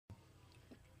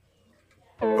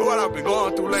What I've been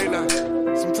going through lately,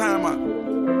 sometimes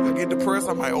I get depressed,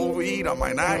 I might overeat, I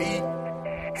might not eat.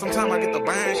 Sometimes I get to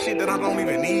buying shit that I don't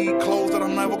even need, clothes that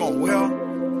I'm never gonna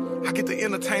wear. I get to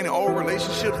entertaining old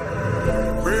relationships.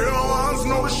 Real ones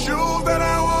know the shoes that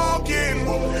I walk in.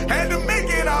 Had to make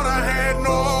it out, I had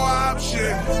no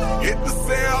option. Hit the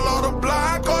cell or the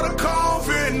block or the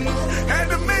coffin. Had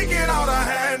to make it out, I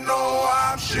had no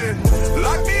option.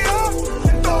 Lock me up,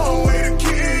 throw away the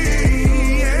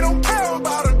key. Ain't don't care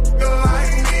about a nigga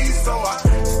like me, so I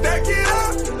stack it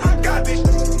up. I got this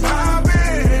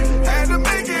poppin'. Had to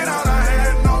make it out, I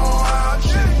had no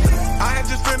option. I had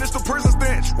just finished the prison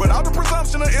stench without the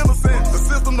presumption of innocence. The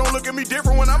system don't look at me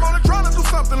different when I'm only trying to do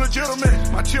something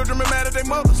legitimate. My children been mad at their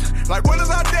mothers. Like, when is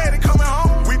our daddy coming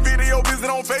home? We video visit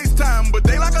on FaceTime, but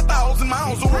they like 1,000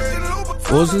 miles away.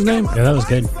 What was his name? Yeah, that was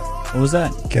good. What was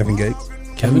that? Kevin Gates.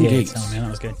 Kevin Gates. Oh, man, that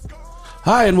was good.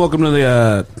 Hi, and welcome to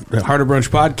the Harder Brunch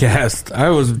podcast. I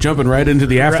was jumping right into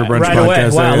the After Brunch right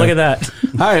podcast. Away. Wow, look at that.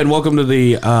 Hi, and welcome to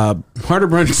the Harder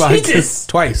Brunch podcast.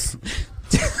 Twice.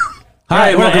 Hi,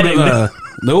 and welcome to the...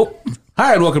 Nope.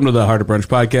 Hi, and welcome to the Harder Brunch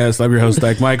podcast. I'm your host,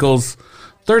 Dak Michaels.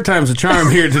 Third time's a charm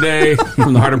here today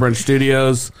from the Harder Brunch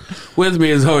studios. With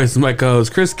me, as always, is my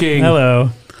co-host, Chris King. Hello.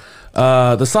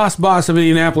 The sauce boss of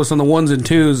Indianapolis on the ones and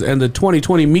twos, and the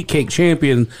 2020 meat cake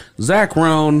champion, Zach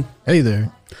Roan. Hey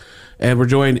there. And we're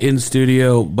joined in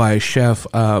studio by Chef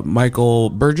Michael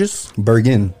Burgess.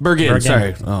 Bergen.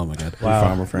 Sorry. Oh, my God.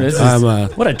 Wow.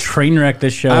 Friend. What a train wreck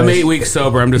this show I'm is. 8 weeks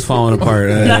sober. I'm just falling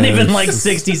apart. Not even like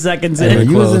 60 seconds in.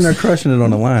 You was in there crushing it on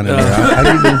the line.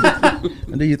 I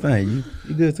do your thing.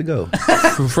 You good to go.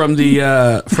 From the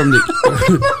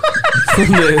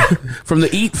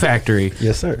Eat Factory.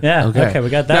 Yes, sir. Yeah, okay, we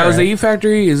got that. Now, is the right. Eat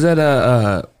Factory, is that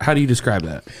how do you describe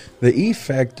that? The Eat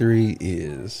Factory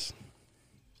is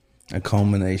a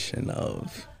culmination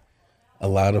of a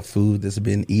lot of food that's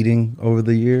been eating over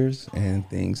the years and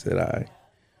things that I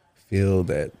feel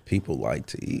that people like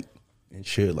to eat and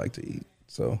should like to eat.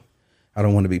 So I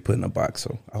don't want to be put in a box.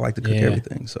 So I like to cook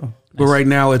everything. So, But right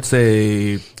now it's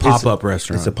a pop-up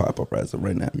restaurant. It's a pop-up restaurant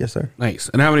right now. Yes, sir. Nice.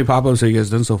 And how many pop-ups have you guys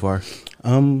done so far?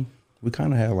 We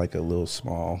kind of have like a little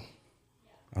small,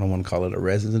 I don't want to call it a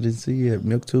residency at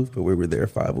Milktooth, but we were there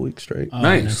 5 weeks straight. Oh,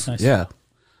 nice. Yeah.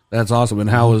 That's awesome. And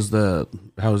how was the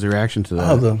reaction to that?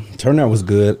 Oh, the turnout was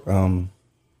good.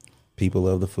 People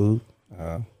love the food.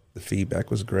 The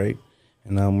feedback was great.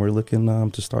 And we're looking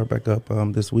to start back up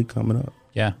this week coming up.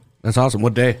 Yeah. That's awesome.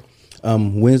 What day?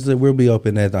 Wednesday, we'll be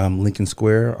open at Lincoln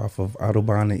Square off of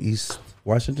Autobahn and East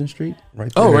Washington Street. Right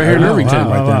there. Oh, right here in Irvington.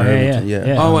 Right there in Yeah, Irvington,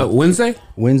 yeah. Oh, what, Wednesday?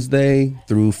 Wednesday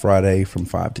through Friday from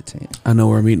 5 to 10. I know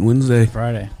where I'm eating Wednesday.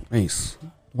 Friday. Nice.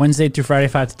 Wednesday through Friday,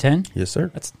 5 to 10? Yes, sir.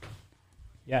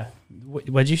 Yeah.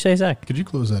 What'd you say, Zach? Could you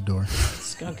close that door?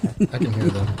 Okay. I can hear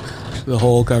them. The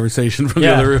whole conversation from the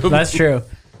Yeah, other room. that's true.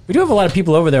 We do have a lot of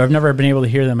people over there. I've never been able to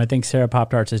hear them. I think Sarah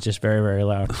Pop-Tarts is just very, very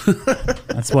loud.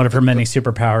 That's one of her many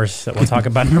superpowers that we'll talk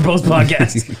about in her post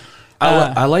podcast.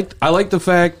 I like the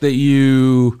fact that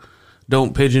you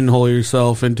don't pigeonhole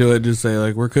yourself into it. Just say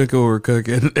like we're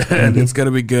cooking, and it's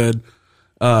gonna be good.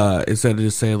 Instead of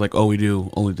just saying like, oh, we do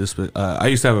only this. I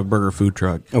used to have a burger food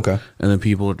truck. Okay. And then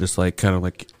people are just like, kind of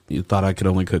like, you thought I could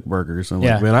only cook burgers. I'm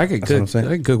Yeah. like, man, I can cook. I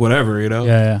can cook whatever, you know.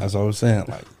 Yeah. That's what I was saying.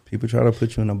 Like, people try to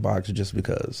put you in a box just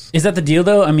because. Is that the deal,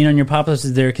 though? I mean, on your pop-ups,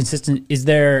 is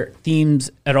there themes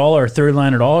at all or third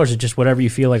line at all, or is it just whatever you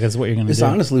feel like is what you're going to do? It's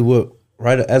honestly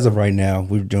as of right now,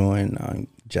 we're doing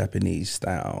Japanese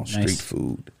style street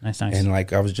food. Nice. And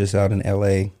like I was just out in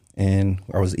LA and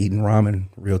I was eating ramen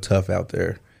real tough out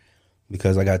there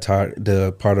because I got tired.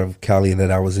 The part of Cali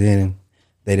that I was in,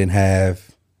 they didn't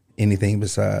have anything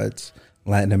besides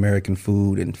Latin American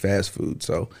food and fast food.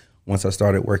 So once I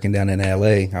started working down in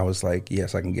LA, I was like,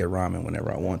 yes, I can get ramen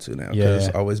whenever I want to now. Because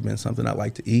it's always been something I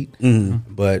like to eat.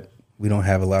 Mm-hmm. But we don't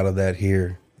have a lot of that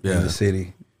here in the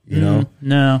city, you know?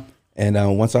 No. And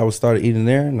once I started eating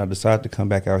there and I decided to come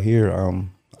back out here,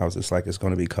 I was just like, it's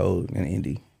going to be cold in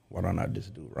Indy. Why don't I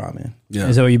just do ramen? Yeah.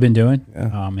 Is that what you've been doing? Yeah.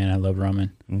 Oh man, I love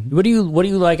ramen. Mm-hmm. What do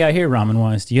you like out here ramen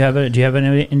wise? Do you have an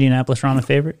Indianapolis ramen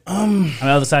favorite? On the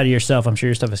other side of yourself, I'm sure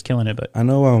your stuff is killing it. But I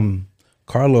know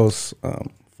Carlos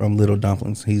from Little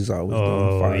Dumplings. He's always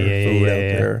doing fire food out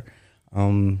there.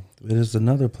 There's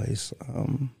another place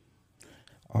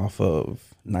off of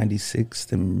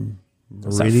 96th and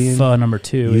Meridian. Pho number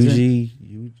 2.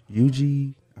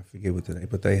 UG. I forget what the name,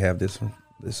 but they have this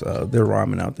their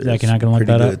ramen out there. Zach, you're not gonna look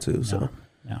that up? Too. No. So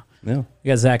Yeah. Yeah. You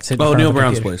got Zach sitting. Oh, in front Neil of the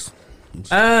Brown's computer.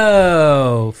 place.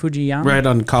 Oh, Fujiyama. Right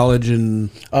on College and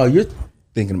Oh, you're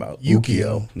thinking about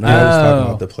Ukio. No, I was talking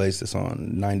about the place that's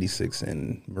on 96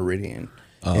 and Meridian.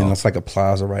 and it's like a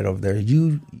plaza right over there.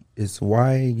 It's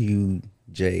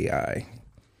YUJI.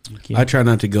 I try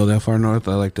not to go that far north.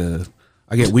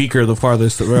 I get weaker the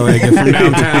farthest away I get from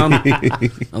downtown.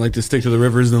 I like to stick to the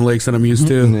rivers and the lakes that I'm used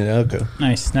to. Yeah, okay.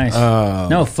 Nice.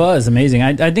 No, pho is amazing.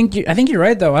 I think you're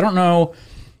right though. I don't know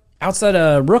outside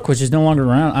of Rook, which is no longer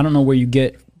around. I don't know where you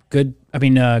get good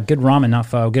ramen, not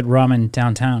pho, good ramen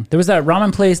downtown. There was that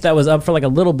ramen place that was up for like a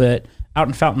little bit out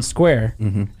in Fountain Square,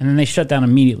 and then they shut down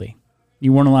immediately.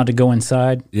 You weren't allowed to go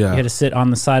inside. Yeah. You had to sit on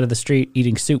the side of the street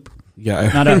eating soup.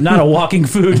 Yeah, Not a walking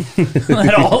food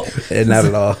at all. Not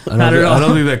at all. Not at all. I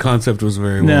don't think that concept was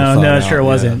very well No, thought it sure out,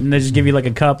 wasn't. yeah. And they just give you like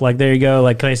a cup, like, there you go.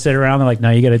 Like, can I sit around? They're like, no,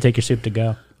 you got to take your soup to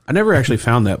go. I never actually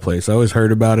found that place. I always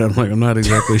heard about it. I'm like, I'm not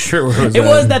exactly sure where it was. It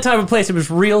was that type of place. It was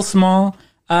real small.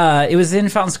 It was in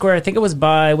Fountain Square. I think it was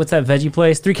by, what's that veggie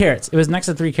place? 3 Carrots. It was next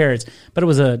to 3 Carrots, but it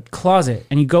was a closet.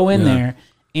 And you go in there,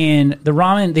 and the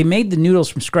ramen, they made the noodles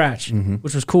from scratch,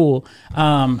 which was cool.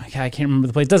 I can't remember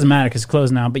the place. It doesn't matter because it's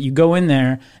closed now. But you go in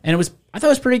there, and I thought it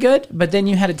was pretty good, but then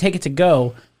you had to take it to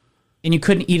go, and you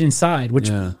couldn't eat inside, which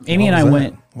Amy and I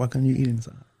went. Why couldn't you eat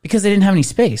inside? Because they didn't have any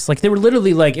space. Like, they were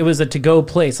literally like, it was a to-go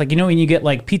place. Like, you know when you get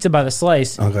like pizza by the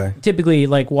slice, typically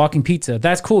like walking pizza.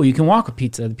 That's cool. You can walk with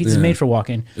pizza. The pizza's made for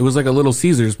walking. It was like a Little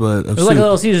Caesars, but It was like a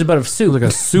Little Caesars, but of soup. like a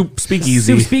soup speakeasy.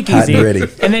 Soup speakeasy. Hot and ready.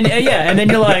 And then, and then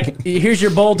you're like, here's your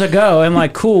bowl to go. And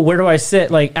like, cool, where do I sit?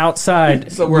 Like,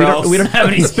 outside. Somewhere else. We don't have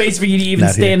any space for you to even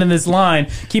Not stand here. in this line.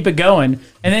 Keep it going.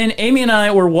 And then Amy and I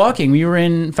were walking. We were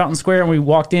in Fountain Square, and we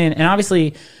walked in. And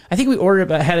obviously, I think we ordered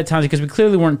it ahead of time because we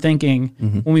clearly weren't thinking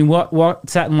when we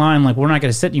sat in line, like, we're not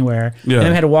going to sit anywhere. Yeah. And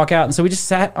then we had to walk out. And so we just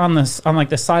sat on like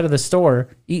the side of the store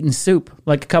eating soup,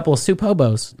 like a couple of soup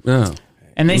hobos. Yeah.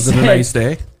 And they Was said, it a nice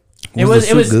day? Was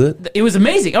the soup good? It was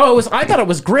amazing. Oh, I thought it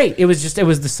was great. It was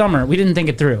the summer. We didn't think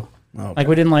it through. Okay. Like,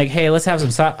 we didn't like, hey, let's have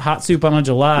some hot soup on a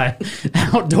July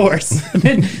outdoors. And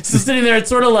then, so sitting there, it's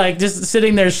sort of like just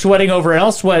sitting there sweating over, and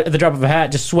I'll sweat at the drop of a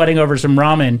hat, just sweating over some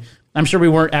ramen. I'm sure we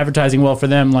weren't advertising well for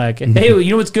them. Like, hey,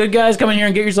 you know what's good, guys? Come in here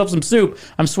and get yourself some soup.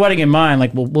 I'm sweating in mine.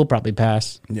 Like, we'll probably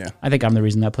pass. Yeah. I think I'm the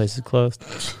reason that place is closed.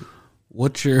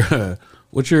 What's your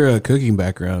cooking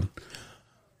background?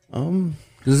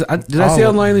 Did I see all-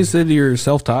 online they said you're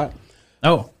self-taught?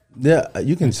 Oh. Yeah,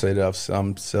 you can say that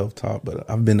I'm self-taught, but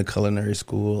I've been to culinary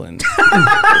school and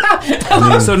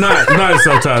So not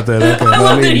self-taught then. Okay. I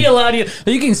love that he allowed you.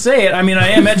 You can say it. I mean, I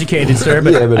am educated, sir,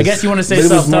 but, Yeah, but I it's- guess you want to say but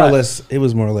self-taught. It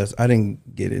was more or less. I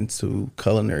didn't get into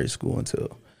culinary school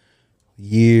until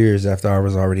years after I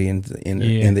was already in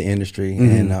the industry,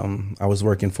 and I was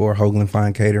working for Hoagland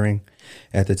Fine Catering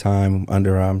at the time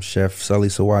under Chef Sully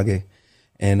Sawage,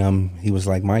 and he was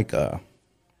like, Mike,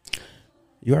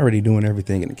 you're already doing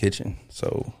everything in the kitchen,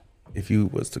 so if you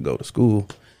was to go to school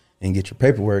and get your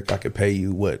paperwork, I could pay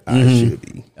you what I should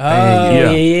be paying you.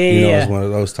 Yeah. You know, it's one of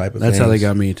those type of That's things. how they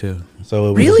got me too. So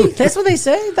it was, Really? That's what they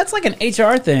say? That's like an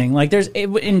HR thing. Like, there's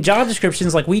in job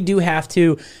descriptions, like, we do have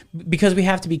to, because we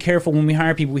have to be careful when we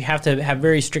hire people, we have to have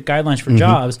very strict guidelines for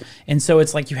jobs. And so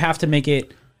it's like you have to make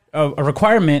it a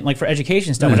requirement, like for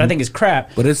education stuff, which I think is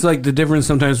crap. But it's like the difference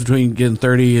sometimes between getting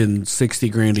 30 and 60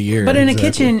 grand a year. But in a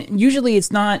kitchen, usually you're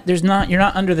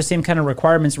not under the same kind of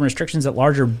requirements and restrictions that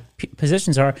larger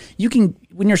positions are. You can,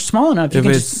 when you're small enough, you if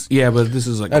can it's just, but this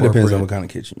is like that depends corporate. on what kind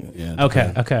of kitchen you're in. Yeah.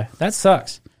 Okay. That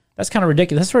sucks. That's kind of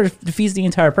ridiculous. That sort of defeats the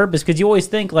entire purpose, because you always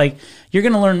think like you're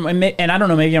going to learn, and I don't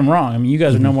know, maybe I'm wrong. I mean, you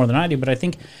guys would know more than I do, but I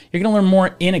think you're going to learn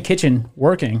more in a kitchen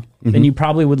working than you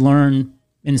probably would learn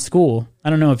in school. I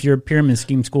don't know if your pyramid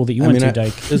scheme school that you went to,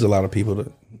 Dyke. There's a lot of people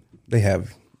that they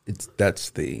have.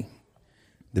 That's the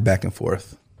back and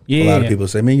forth. Yeah, a lot yeah. of people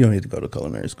say, "Man, you don't need to go to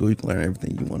culinary school. You can learn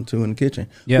everything you want to in the kitchen,"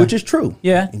 Yeah. which is true.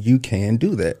 Yeah. you can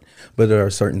do that, but there are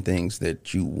certain things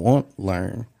that you won't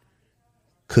learn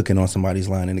cooking on somebody's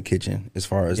line in the kitchen. As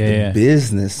far as the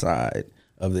business side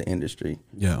of the industry,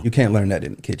 Yeah. you can't learn that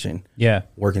in the kitchen. Yeah.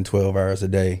 Working 12 hours a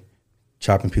day,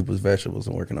 chopping people's vegetables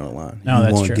and working on the line. No, you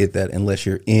that's won't true. get that unless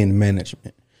you're in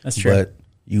management. That's true. But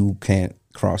you can't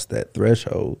cross that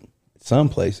threshold some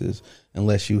places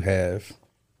unless you have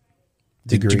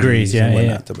degrees yeah, and yeah,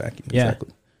 whatnot yeah. to back you. Yeah. Exactly.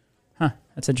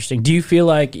 That's interesting. Do you feel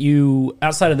like you,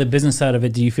 outside of the business side of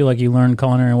it, do you feel like you learned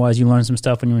culinary wise, you learned some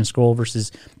stuff when you were in school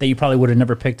versus that you probably would have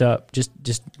never picked up just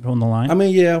on the line? I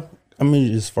mean, yeah. I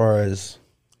mean, as far as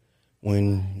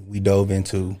when we dove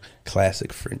into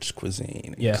classic French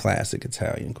cuisine, and classic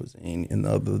Italian cuisine, and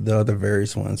the other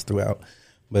various ones throughout,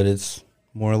 but it's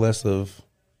more or less of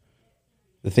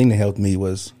the thing that helped me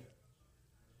was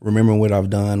remembering what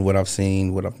I've done, what I've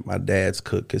seen, my dad's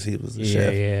cooked because he was a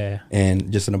chef,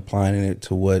 and just in applying it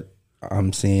to what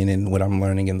I'm seeing and what I'm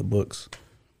learning in the books.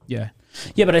 Yeah,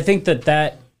 but I think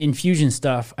that infusion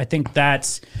stuff, I think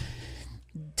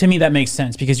to me, that makes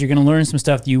sense because you're going to learn some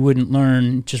stuff that you wouldn't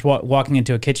learn just walking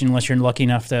into a kitchen unless you're lucky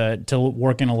enough to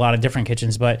work in a lot of different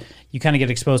kitchens. But you kind of get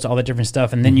exposed to all that different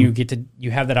stuff, and then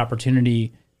you have that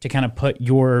opportunity to kind of put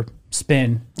your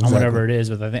spin on whatever it is.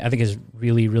 But I think is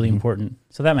really, really important.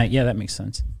 So that makes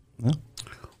sense. Yeah.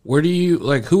 Where do you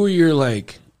who are your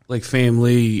like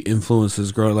family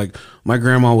influences growing? Like my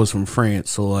grandma was from France,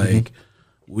 so like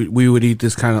we would eat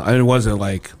this kind of. It wasn't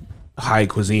like high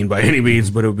cuisine by any means,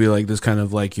 but it would be like this kind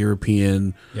of like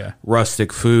European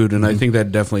rustic food, and I think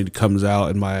that definitely comes out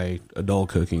in my adult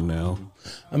cooking now.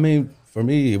 I mean, for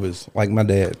me, it was like my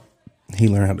dad. He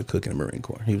learned how to cook in the Marine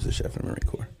Corps. He was a chef in the Marine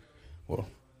Corps. Well,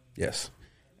 yes,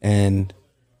 and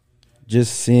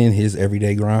just seeing his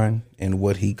everyday grind and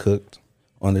what he cooked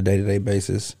on a day-to-day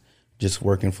basis, just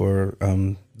working for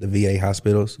the VA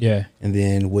hospitals. Yeah. And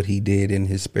then what he did in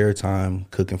his spare time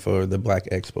cooking for the Black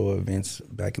Expo events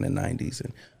back in the 90s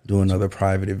and doing other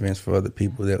private events for other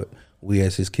people that we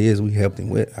as his kids, we helped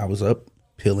him with. I was up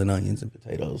peeling onions and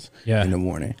potatoes in the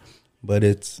morning. But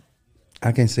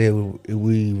I can't say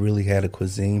we really had a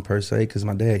cuisine per se because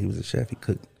my dad, he was a chef. He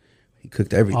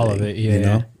cooked everything. All of it, yeah. You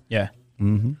know? Yeah.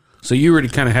 Mm-hmm. So you already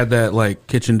kind of had that like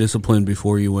kitchen discipline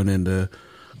before you went into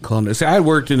culinary. See, I had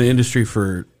worked in the industry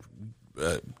for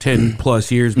 10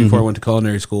 plus years before I went to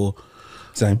culinary school.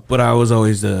 Same. But I was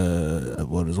always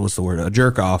what's the word? A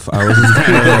jerk off. I was just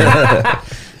kind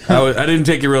of I didn't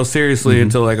take it real seriously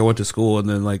until like I went to school, and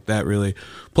then like that really.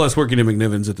 Plus working in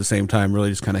McNiven's at the same time really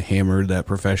just kind of hammered that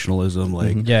professionalism.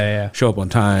 Like show up on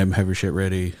time, have your shit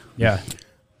ready. Yeah.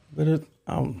 But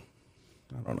I don't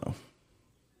know.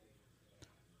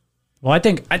 Well, I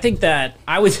think that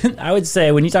I would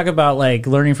say when you talk about like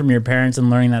learning from your parents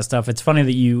and learning that stuff, it's funny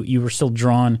that you were still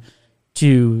drawn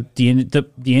to the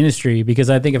industry because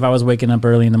I think if I was waking up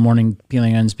early in the morning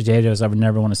peeling onions, potatoes, I would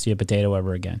never want to see a potato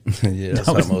ever again. Yeah, that's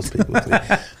how most people think.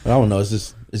 But I don't know.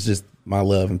 It's just my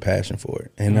love and passion for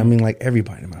it. And I mean, like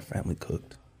everybody in my family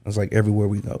cooked. It's like everywhere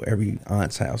we go, every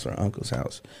aunt's house or uncle's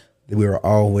house, we were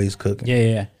always cooking.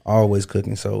 Yeah. Always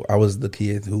cooking. So I was the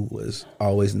kid who was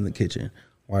always in the kitchen.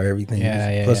 Why everything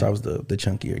plus I was the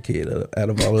chunkier kid out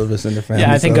of all of us in the family.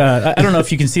 Yeah, I think I don't know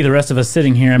if you can see the rest of us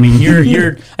sitting here. I mean,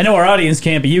 you're I know our audience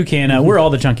can't, but you can. We're all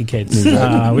the chunky kids. We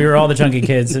were all the chunky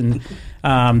kids, and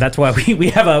that's why we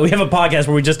have a podcast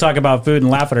where we just talk about food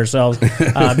and laugh at ourselves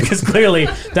because clearly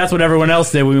that's what everyone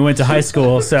else did when we went to high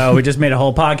school. So we just made a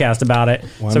whole podcast about it.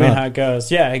 Why so not? I mean, how it goes.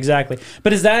 Yeah, exactly.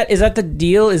 But is that the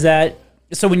deal? Is that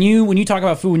so? When you talk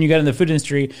about food, when you got in the food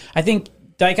industry, I think.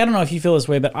 Dyke, I don't know if you feel this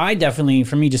way, but I definitely,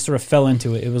 for me, just sort of fell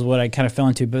into it. It was what I kind of fell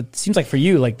into. But it seems like for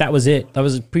you, like that was it. That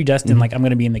was predestined. Like I'm going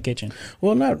to be in the kitchen.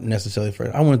 Well, not necessarily for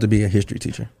it. I wanted to be a history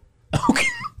teacher. Okay.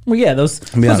 Well, yeah, those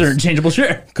are interchangeable.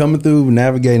 Sure. Coming through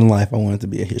navigating life, I wanted to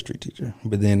be a history teacher.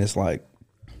 But then it's like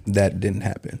that didn't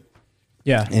happen.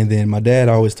 Yeah. And then my dad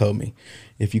always told me,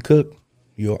 if you cook,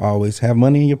 you'll always have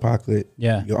money in your pocket.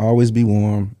 Yeah. You'll always be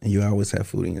warm, and you'll always have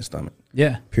food in your stomach.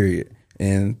 Yeah. Period.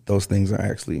 And those things are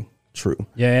actually true.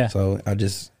 Yeah. So it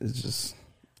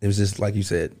was just like you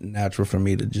said, natural for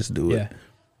me to just do it.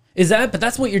 Yeah. But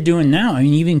that's what you're doing now. I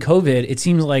mean, even COVID, it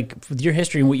seems like with your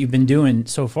history and what you've been doing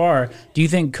so far, do you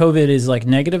think COVID is like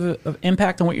negative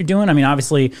impact on what you're doing? I mean,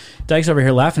 obviously Dyke's over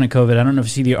here laughing at COVID. I don't know if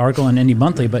you see the article in Indie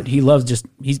Monthly, but he loves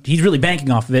he's really banking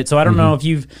off of it. So I don't know if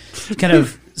you've kind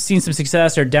of seen some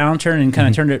success or downturn and kind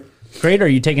of turned it great, or are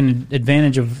you taking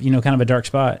advantage of, kind of a dark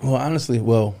spot? Well, honestly,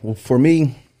 for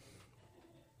me,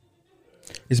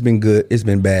 it's been good. It's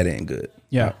been bad and good.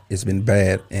 Yeah. It's been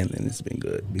bad and then it's been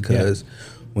good because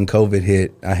when COVID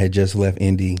hit, I had just left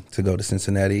Indy to go to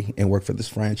Cincinnati and work for this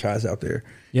franchise out there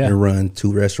and run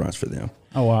 2 restaurants for them.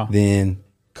 Oh, wow. Then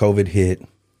COVID hit.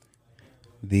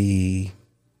 The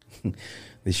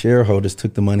shareholders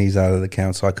took the monies out of the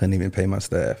account, so I couldn't even pay my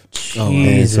staff.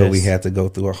 And so we had to go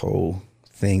through a whole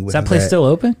thing with that. Is that place still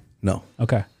open? No.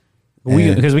 Okay.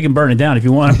 Because we can burn it down if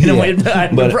you want.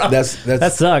 But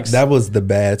that sucks. That was the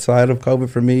bad side of COVID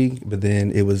for me. But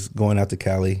then it was going out to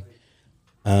Cali,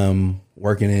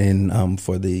 working in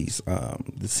for the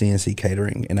CNC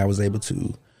catering, and I was able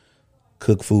to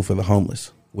cook food for the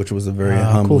homeless, which was a very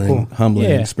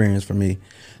humbling experience for me.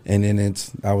 And then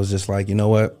I was just like, you know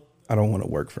what? I don't want to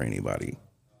work for anybody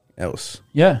else.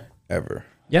 Yeah. Ever.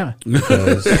 Yeah.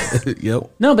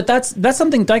 Yep. No, but that's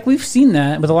something, Dyke, we've seen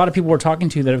that with a lot of people we're talking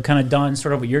to that have kind of done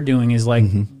sort of what you're doing is like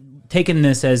taken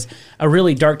this as a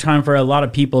really dark time for a lot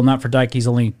of people, not for Dyke. He's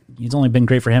only been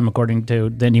great for him according to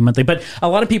the Indie Monthly. But a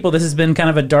lot of people, this has been kind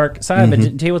of a dark side, but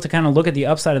to be able to kind of look at the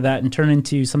upside of that and turn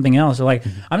into something else. They're like,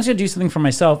 I'm just going to do something for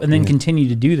myself and then continue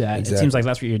to do that. Exactly. It seems like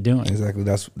that's what you're doing. Exactly.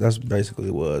 That's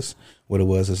basically what what it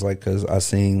was. It's like, because I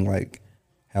seen like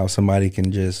how somebody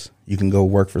you can go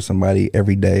work for somebody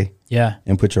every day. Yeah.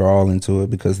 And put your all into it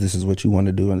because this is what you want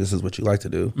to do and this is what you like to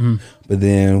do. Mm-hmm. But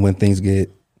then when things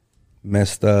get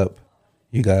messed up,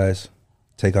 you guys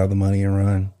take all the money and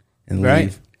run and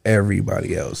leave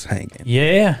everybody else hanging.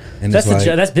 Yeah. And that's it's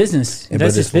that's business.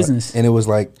 That's just business. And it was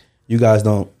like, you guys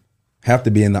don't have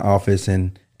to be in the office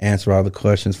and answer all the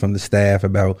questions from the staff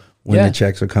about when the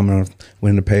checks are coming,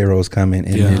 when the payroll's coming.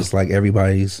 And it's like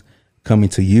everybody's coming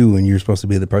to you and you're supposed to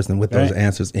be the person with those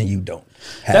answers and you don't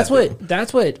have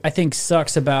that's what I think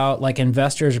sucks about like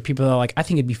investors or people that are like, I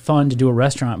think it'd be fun to do a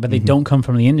restaurant, but they don't come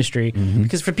from the industry.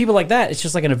 Because for people like that, it's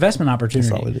just like an investment opportunity.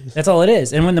 That's all it is. That's all it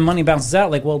is. And when the money bounces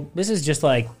out, like, well, this is just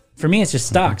like, for me, it's just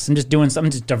stocks. I'm just doing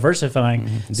something, just diversifying.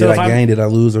 Did I gain, did I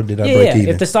lose, or did I break even?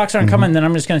 If the stocks aren't coming, then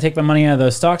I'm just going to take my money out of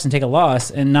those stocks and take a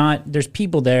loss, and not, there's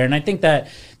people there. And I think that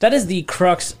is the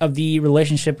crux of the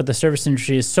relationship with the service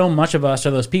industry, is so much of us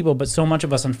are those people, but so much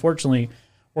of us, unfortunately,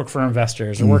 work for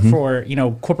investors or work for,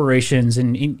 corporations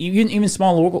and even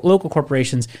small local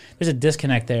corporations. There's a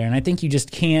disconnect there. And I think you just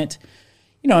can't,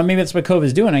 maybe that's what COVID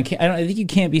is doing. I think you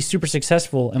can't be super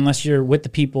successful unless you're with the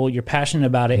people, you're passionate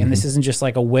about it, and this isn't just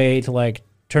like a way to like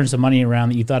turn some money around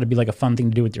that you thought it'd be like a fun thing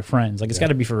to do with your friends. Like it's got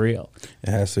to be for real.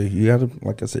 Yeah, so you got to,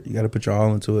 like I said, you got to put your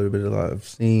all into it. But I've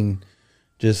seen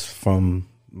just from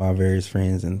my various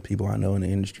friends and people I know in the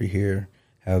industry here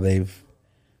how they've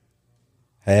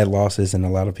had losses, and a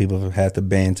lot of people have had to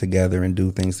band together and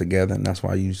do things together, and that's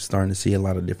why you're starting to see a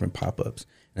lot of different pop-ups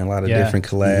and a lot of different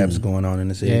collabs going on in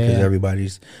the city because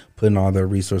everybody's putting all their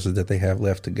resources that they have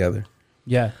left together.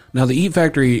 Yeah. Now, the Eat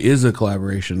Factory is a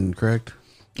collaboration, correct?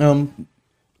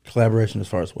 Collaboration as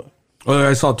far as what? Oh,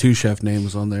 I saw 2 chef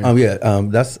names on there.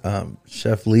 That's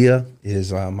Chef Leah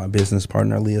is my business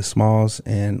partner, Leah Smalls,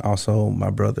 and also my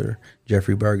brother,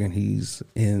 Jeffrey Bergen. He's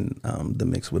in the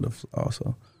mix with us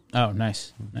also. Oh,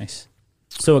 nice.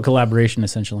 So a collaboration,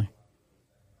 essentially.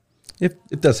 If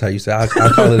that's how you say it, I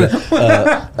call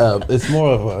it it's more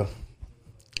of a,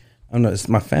 I don't know, it's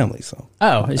my family, so.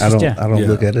 Oh, it's just, I don't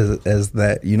look at it as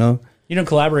that, You don't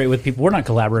collaborate with people. We're not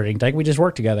collaborating, Dyke. We just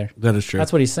work together. That is true.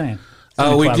 That's what he's saying.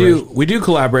 We do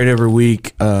collaborate every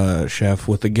week, Chef,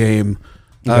 with the game,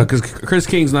 because Chris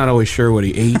King's not always sure what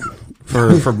he ate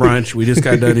for brunch. We just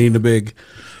got done eating a big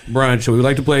brunch, so we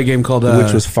like to play a game called...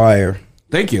 which was fire.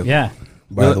 Thank you. Yeah.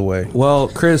 By the way. Well,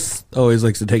 Chris always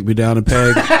likes to take me down a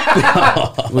peg.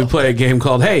 We play a game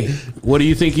called, Hey, what do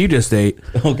you think you just ate?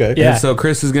 Okay. Yeah. And so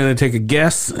Chris is going to take a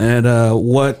guess at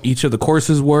what each of the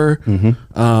courses were.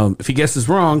 If he guesses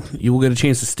wrong, you will get a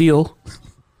chance to steal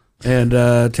and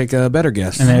take a better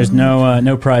guess. And there's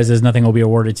no prizes. Nothing will be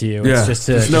awarded to you. Yeah. It's just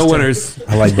there's no winners.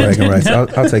 I like bragging rights. I'll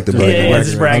take the bragging rights. It's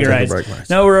just bragging rights.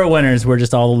 No, we're winners. We're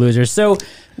just all the losers. So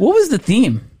what was the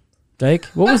theme? Dyke,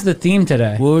 what was the theme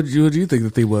today? What do you think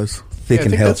the theme was? Thick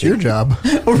and healthy. That's your job.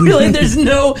 Really?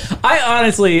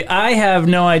 I have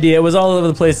no idea. It was all over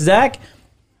the place. Zach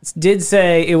did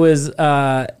say it was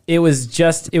all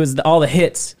the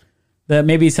hits. That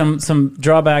maybe some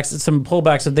drawbacks, some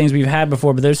pullbacks of things we've had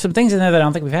before, but there's some things in there that I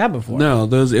don't think we've had before. No,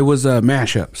 it was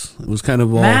mashups. It was kind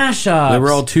of all mashups. They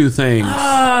were all 2 things.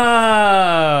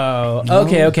 Oh,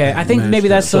 okay. I think maybe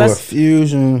that's a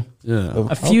fusion. Yeah,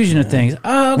 a fusion of things.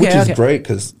 Oh, okay, which is great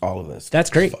because all of this.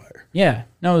 That's great. Fire. Yeah,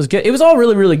 no, it was good. It was all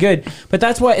really, really good. But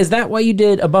is that why you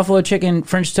did a buffalo chicken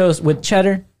French toast with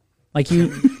cheddar? Like you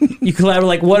collaborate.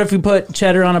 Like, what if we put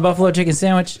cheddar on a buffalo chicken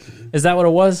sandwich? Is that what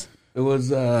it was? It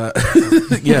was,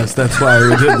 yes, that's why we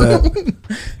did that.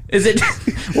 Is it,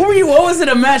 what was it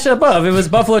a mashup of? It was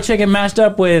buffalo chicken mashed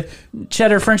up with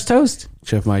cheddar French toast?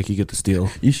 Chef Mike, you get the steal.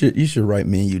 You should write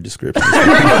menu descriptions.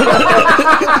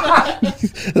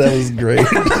 That was great.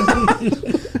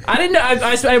 I didn't know.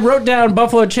 I wrote down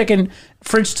buffalo chicken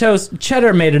French toast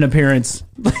cheddar made an appearance.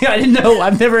 I didn't know. I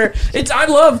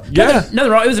love. Yeah.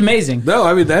 Nothing wrong. It was amazing. No,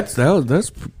 I mean that's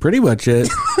pretty much it.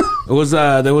 It was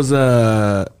there was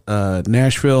a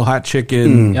Nashville hot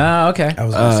chicken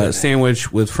Okay.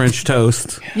 sandwich with French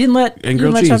toast. You didn't let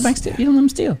grilled Chef cheese. Mike steal. You didn't let him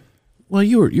steal. Well,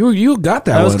 you got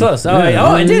that. That was one. close. Oh, Yeah.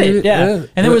 I did it. Yeah.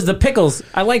 And there was the pickles.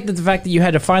 I liked the fact that you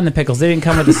had to find the pickles. They didn't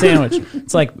come with the sandwich.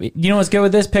 It's like, you know what's good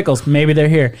with this? Pickles. Maybe they're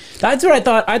here. That's what I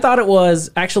thought. I thought it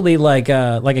was actually like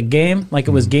a game, like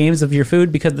it was games of your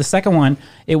food, because the second one,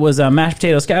 it was a mashed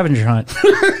potato scavenger hunt.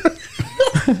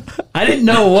 I didn't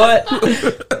know what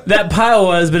that pile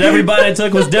was, but every bite I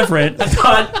took was different. I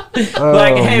thought,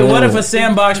 hey, what if a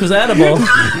sandbox was edible?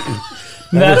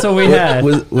 That's what we had.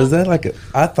 Was that like a?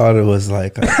 I thought it was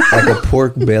like a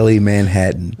pork belly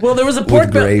Manhattan. Well, there was a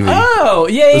pork belly. gravy. Oh,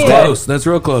 yeah. That's close. That's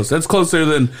real close. That's closer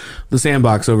than the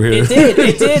sandbox over here.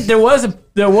 It did. There was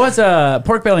a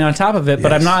pork belly on top of it,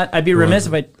 but I'd be remiss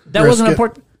if that wasn't a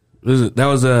pork.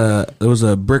 That was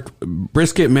a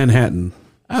brisket Manhattan.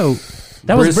 Oh,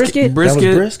 that was brisket?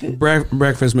 brisket?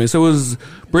 Breakfast made. So it was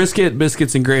brisket,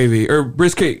 biscuits, and gravy. Or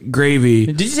brisket, gravy.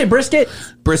 Did you say brisket?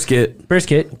 Brisket,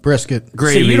 Brisket.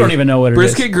 gravy. See, you don't even know what it is.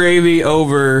 Brisket gravy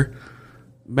over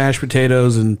mashed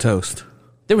potatoes and toast.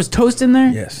 There was toast in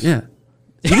there? Yes. Yeah.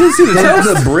 You didn't see the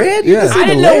toast? The bread? Yeah. I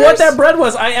didn't know what that bread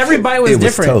was. Every bite was It was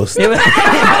different. toast.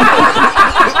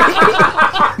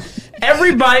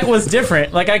 Every bite was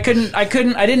different. Like I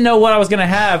didn't know what I was gonna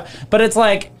have. But it's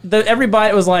like every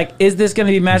bite was like, is this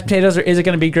gonna be mashed potatoes or is it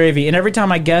gonna be gravy? And every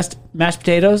time I guessed mashed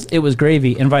potatoes, it was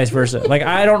gravy, and vice versa. Like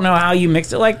I don't know how you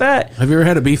mixed it like that. Have you ever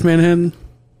had a beef Manhattan?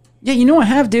 Yeah, you know I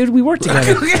have, dude. We worked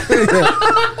together.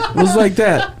 It was like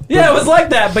that. Yeah, it was like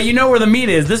that, but you know where the meat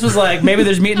is. This was like, maybe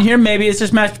there's meat in here, maybe it's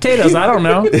just mashed potatoes. I don't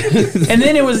know. And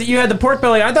then you had the pork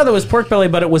belly. I thought it was pork belly,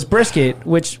 but it was brisket,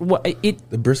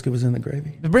 The brisket was in the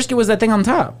gravy? the brisket was that thing on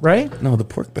top, right? No, the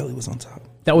pork belly was on top.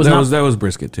 That was That was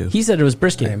brisket too. He said it was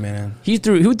brisket. Hey, man. Who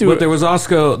threw But it? there was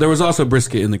also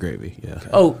brisket in the gravy. Yeah.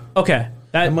 Oh, okay.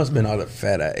 That must have been all the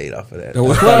fat I ate off of that.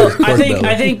 Well,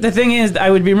 I think the thing is, I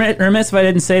would be remiss if I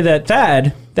didn't say that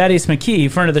Thaddeus McKee,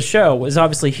 friend of the show, was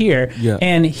obviously here, Yeah.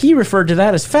 and he referred to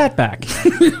that as fatback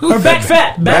or back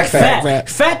fat. Back fat.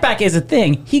 Fatback is a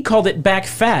thing. He called it back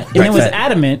fat, and then was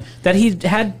adamant that he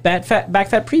had back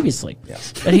fat previously.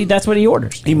 Yeah. That's what he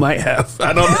orders. He might have.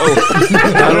 I don't know.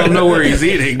 I don't know where he's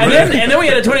eating. But And then we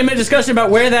had a 20-minute discussion about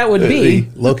where that would be,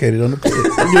 Located on the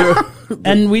plate.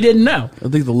 and we didn't know. I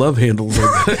think the love handles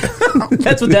are good.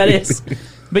 That's what that is.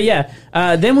 But yeah,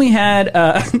 then we had.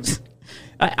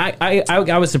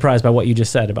 I was surprised by what you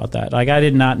just said about that. Like I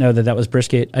did not know that was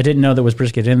brisket. I didn't know there was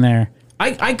brisket in there.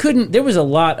 I couldn't. There was a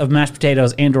lot of mashed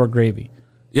potatoes and or gravy.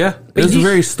 Yeah, it was a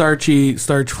very starch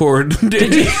forward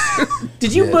dish.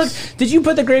 Did you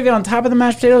put the gravy on top of the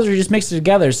mashed potatoes, or you just mixed it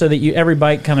together so that every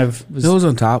bite kind of was It was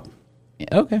on top.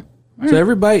 okay? So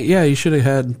every bite, yeah, you should have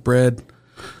had bread.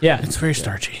 Yeah, It's very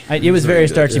starchy. it was very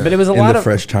starchy, but it was a And lot the of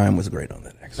fresh thyme was great on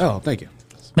that. Actually. Oh, thank you.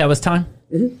 that was time.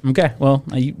 Okay, well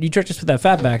you tricked us with that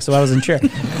fat back, so I wasn't sure.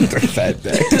 Fat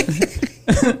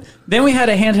back. Then we had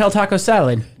a handheld taco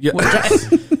salad, Yeah.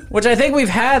 which I think we've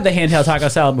had the handheld taco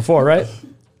salad before, right?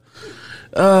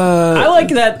 I like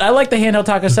that. I like the handheld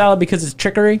taco salad because it's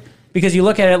trickery. Because you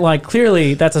look at it like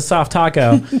clearly that's a soft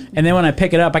taco, and then when I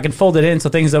pick it up, I can fold it in so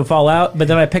things don't fall out. But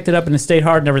then I picked it up and it stayed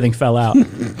hard and everything fell out.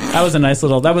 That was a nice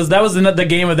little. That was the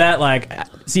game of that. Like,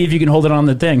 see if you can hold it on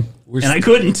the thing, and I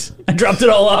couldn't. I dropped it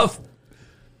all off.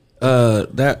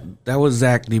 That was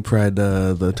Zach deep fried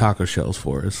the taco shells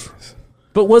for us.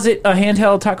 But was it a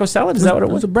handheld taco salad? Is that what it It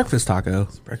was was? a breakfast taco.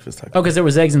 Breakfast taco. Oh, because there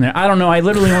was eggs in there. I don't know. I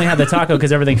literally only had the taco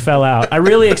because everything fell out. I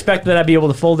really expected that I'd be able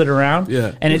to fold it around.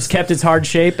 Yeah. And it's kept its hard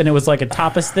shape, and it was like a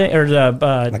tapas thing, or the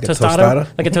Like a tostada, tostada?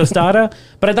 like a tostada.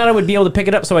 But I thought I would be able to pick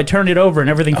it up, so I turned it over, and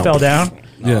everything fell down.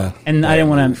 Yeah. And I didn't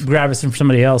want to grab it from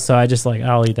somebody else, so I just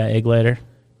I'll eat that egg later.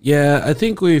 Yeah, I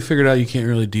think we figured out you can't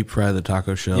really deep fry the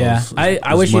taco shells. Yeah,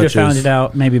 I wish you'd have found it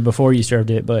out maybe before you served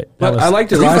it, but that was, I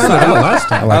liked it last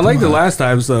time. I liked it last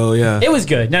time, so yeah. it was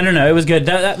good. No, it was good.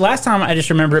 That last time I just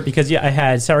remember it because I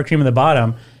had sour cream at the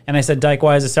bottom, and I said, Dyke,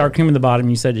 why is there sour cream at the bottom?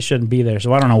 You said it shouldn't be there,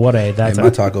 so I don't know what I ate that And time. my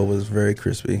taco was very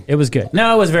crispy. It was good.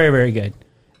 No, it was very, very good.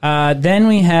 Then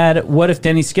we had what if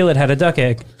Denny Skillet had a duck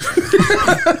egg?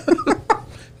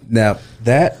 Now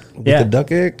that with Yeah. the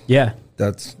duck egg, Yeah.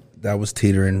 that was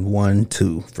teetering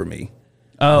 1-2 for me.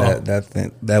 Oh,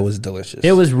 That was delicious.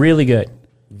 it was really good.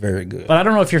 very good. But I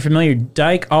don't know if you're familiar.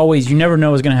 Dyke you never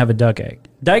know is going to have a duck egg.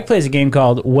 Dyke plays a game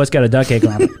called What's Got a Duck Egg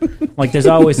on It? Like there's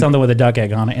always something with a duck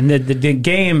egg on it. And the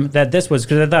game that this was,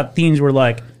 because I thought themes were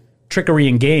like trickery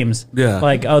in games. Yeah.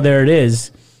 Like, oh, there it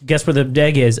is. Guess where the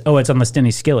egg is? Oh, it's on the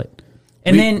Denny Skillet.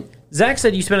 And then Zach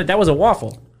said you spent it. That was a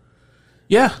waffle.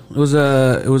 Yeah, it was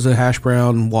a hash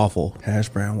brown waffle. Hash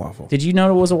brown waffle. Did you know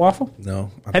it was a waffle? No.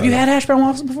 Have you had hash brown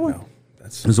waffles before? No.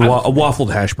 That's It was a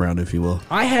waffled hash brown, if you will.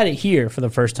 I had it here for the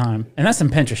first time, and that's some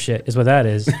Pinterest shit, is what that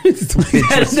is.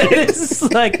 It's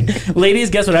like, ladies,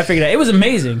 guess what I figured out? It was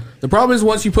amazing. The problem is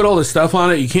once you put all this stuff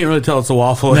on it, you can't really tell it's a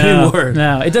waffle anymore.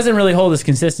 No, it doesn't really hold its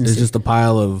consistency. It's just a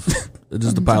pile of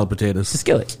potatoes.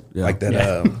 skillet. Yeah. like that.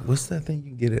 Yeah. What's that thing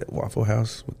you get at Waffle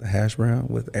House with the hash brown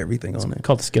with everything on it?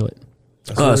 Called the skillet.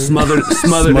 Smothered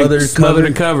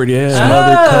and covered. Yeah.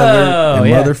 Smothered, covered, and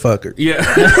yeah. motherfucker.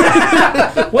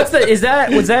 Yeah.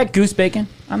 Was that goose bacon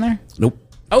on there? Nope.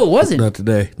 Oh, it wasn't. Not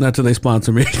today. Not till they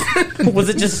sponsor me. Was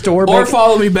it just store Or bacon?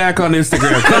 follow me back on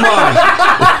Instagram. Come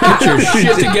on. Get your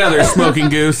shit together, Smoking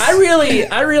Goose. I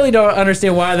really don't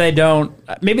understand why they don't.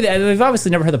 Maybe they've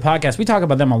obviously never heard the podcast. We talk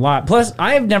about them a lot. Plus,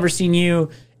 I have never seen you,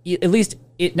 at least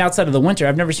outside of the winter,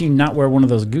 I've never seen you not wear one of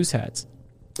those goose hats.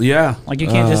 Yeah. Like, you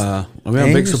can't just... I mean, I'm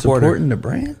a big supporter. Supporting the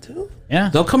brand, too? Yeah.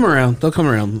 They'll come around. They'll come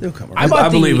around. I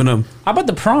believe in them. I bought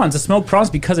the prawns, the smoked prawns,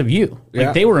 because of you. Like,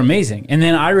 Yeah. they were amazing. And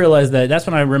then I realized that's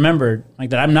when I remembered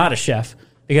like that I'm not a chef,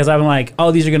 because I'm like,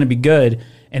 oh, these are going to be good.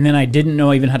 And then I didn't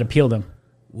know even how to peel them.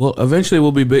 Well, eventually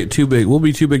we'll be too big. We'll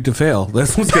be too big to fail.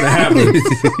 That's what's going to happen.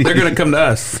 They're going to come to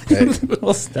us.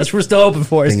 Well, that's what we're still hoping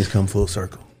for. Things come full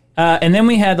circle. And then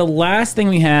we had the last thing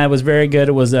we had was very good.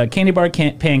 It was candy bar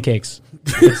pancakes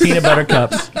with peanut butter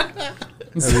cups.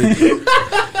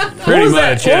 Pretty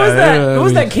much, yeah. What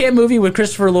was that camp movie with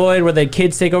Christopher Lloyd where the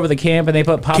kids take over the camp and they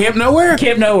put Camp Nowhere?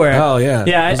 Camp Nowhere. Oh, yeah.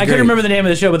 Yeah, I That's couldn't great. remember the name of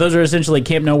the show, but those are essentially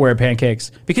Camp Nowhere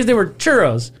pancakes because they were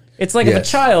churros. It's like if a Yes.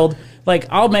 child, like,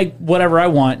 I'll make whatever I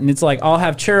want, and it's like I'll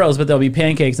have churros, but they'll be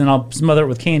pancakes, and I'll smother it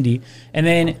with candy. And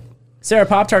then Sarah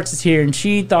Pop-Tarts is here, and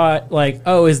she thought, like,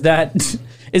 oh, is that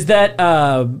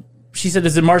she said,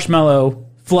 is it marshmallow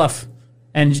fluff?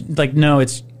 And, like, no,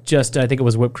 it's just, I think it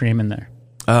was whipped cream in there.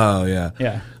 Oh, yeah.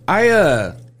 Yeah.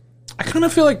 I kind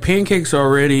of feel like pancakes are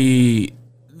already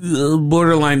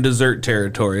borderline dessert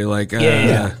territory. Like,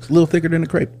 Yeah. It's a little thicker than a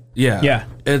crepe. yeah. Yeah.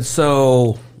 And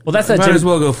so, Well, that's might that Jim, as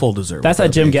well go full dessert. that's with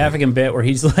that Jim pancake. Gaffigan bit where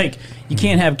he's like, you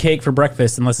can't have cake for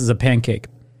breakfast unless it's a pancake.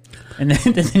 And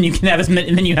then you can have as many,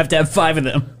 and then you have to have 5 of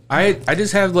them. I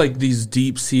just have like these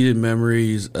deep seated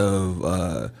memories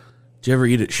of. Did you ever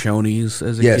eat at Shoney's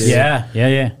as a Yes. kid?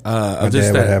 Yeah. My Of just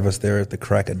dad would that, have us there at the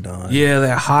crack of dawn. yeah,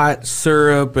 that hot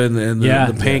syrup and the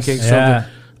Yeah. pancakes. Yeah.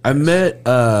 I met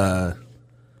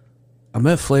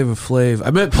Flavor Flav.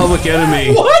 I met Public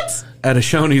Enemy. What? At a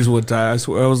Shoney's one time. I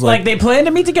swear, I was Like they planned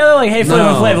to meet together. Like, hey, Flavor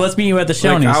No. Flav, let's meet you at the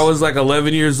Shoney's. like I was like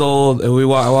 11 years old, and we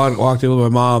walked in with my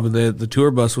mom, and the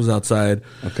tour bus was outside.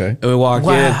 Okay. And we walked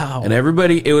Wow. in, and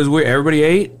everybody, it was weird. Everybody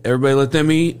ate, everybody let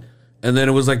them eat, and then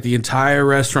it was like the entire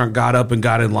restaurant got up and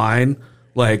got in line,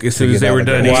 like as soon To as get they out were of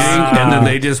done there. eating, Wow. and then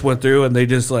they just went through and they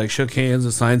just like shook hands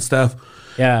and signed stuff.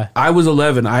 yeah. I was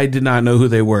 11. I did not know who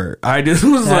they were. I just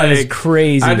was That like is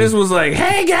crazy. I just was like,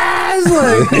 "Hey guys,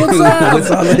 like, what's up? What's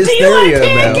all the Do you like hysteria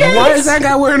about? pancakes? Why is that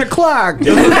guy wearing a clock?"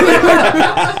 You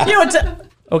know what's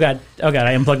Oh god!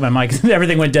 I unplugged my mic.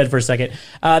 Everything went dead for a second.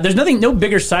 There's no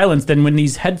bigger silence than when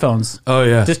these headphones Oh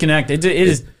yeah. disconnect. It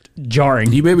is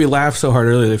jarring. You made me laugh so hard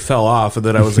earlier they fell off, and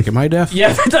then I was like, "Am I deaf?" Yeah,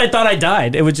 I thought I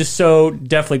died. It was just so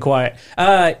deathly quiet.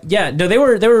 Yeah, no, they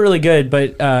were really good,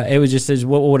 but it was just as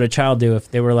what would a child do if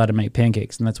they were allowed to make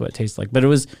pancakes, and that's what it tastes like. But it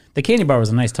was the candy bar was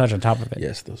a nice touch on top of it.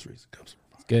 Yes, those Reese's cups.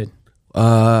 It's good.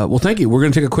 Well, thank you. We're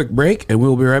going to take a quick break, and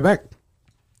we'll be right back.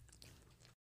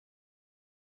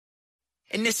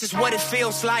 And this is what it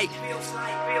feels like.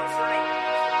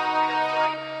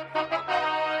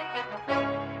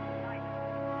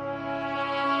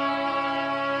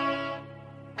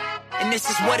 And this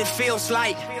is what it feels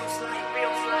like.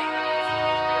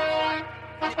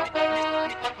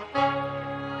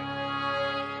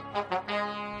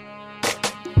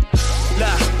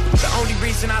 The only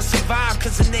reason I survive,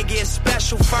 cause a nigga is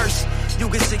special first. You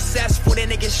get successful,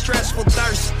 then it gets stressful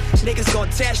thirst. Niggas gon'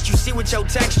 test you, see what your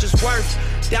texture's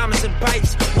worth. Diamonds and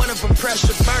pipes, one of them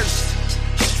pressure burst.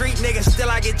 Street nigga, still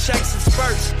I get checks and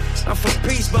spurts. I'm for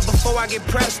peace, but before I get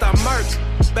pressed, I murk.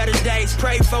 Better days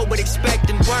pray for, but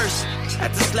expecting worse.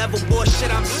 At this level,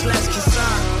 bullshit, I'm just less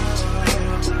concerned.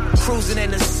 Cruising in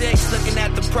the 6, looking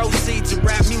at the proceeds of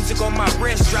rap music on my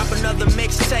wrist. Drop another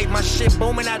mixtape, my shit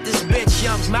booming out this bitch.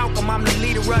 Young Malcolm, I'm the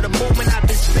leader of the movement out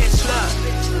this bitch.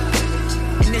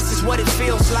 Look, and this is what it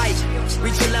feels like.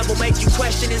 Reach a level, make you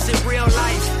question, is it real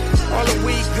life? All the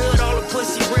weed good, all the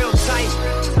pussy real tight.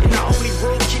 And the only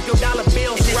rule, keep your dollar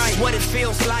bills and this right. Is what it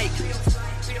feels like.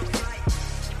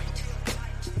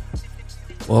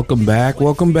 Welcome back.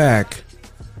 Welcome back.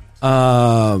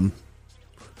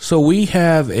 So we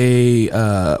have a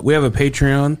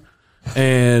Patreon,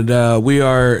 and we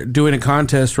are doing a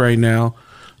contest right now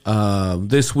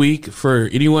this week for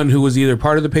anyone who was either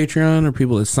part of the Patreon or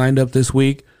people that signed up this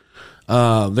week.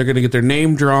 They're going to get their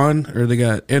name drawn, or they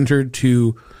got entered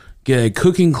to get a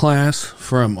cooking class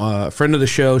from a friend of the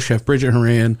show, Chef Bridget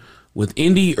Horan, with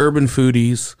Indie Urban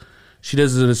Foodies. She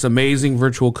does this amazing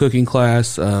virtual cooking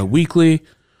class weekly,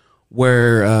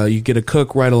 where you get a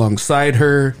cook right alongside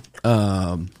her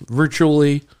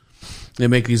virtually. They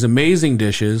make these amazing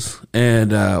dishes,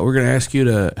 and we're going to ask you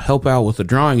to help out with the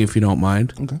drawing if you don't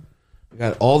mind. Okay. I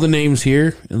got all the names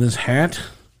here in this hat.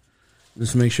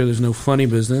 Just to make sure there's no funny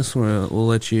business. We'll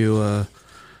let you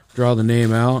draw the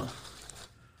name out.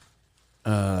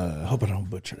 I hope I don't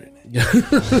butcher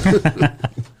it.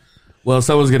 Well,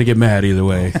 someone's going to get mad either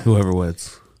way, whoever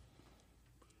wins.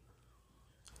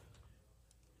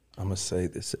 I'm going to say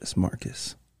this is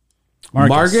Marcus.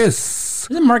 Marcus.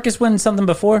 Didn't Marcus win something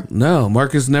before? No,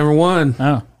 Marcus never won.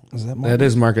 Oh. Is that Marcus? That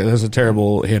is Marcus. That's a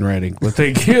terrible handwriting, but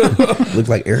thank you. Look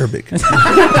like Arabic. I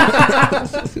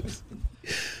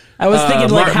was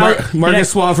thinking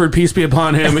Marcus Swafford, peace be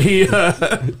upon him. He, you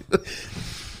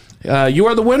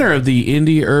are the winner of the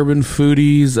Indie Urban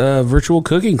Foodies virtual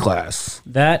cooking class.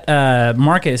 that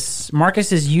Marcus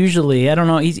is usually, I don't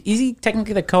know, is he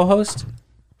technically the co-host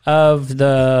of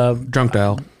the Drunk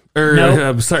Dial. Or,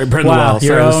 Nope. Sorry, Burn Wow, the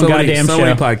your Well. own goddamn so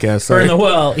many show. podcasts. Sorry. Burn the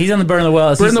Well? He's on the Burn the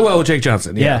Well. Burn the Well with Jake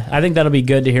Johnson. Yeah, I think that'll be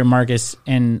good to hear Marcus,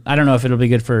 and I don't know if it'll be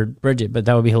good for Bridget, but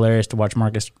that would be hilarious to watch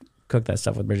Marcus cook that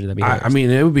stuff with Bridget. That'd be hilarious. I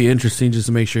mean, it would be interesting just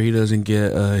to make sure he doesn't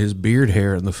get his beard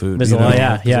hair in the food. There's a lot,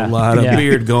 There's yeah. a lot of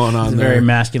beard going on He's a there. very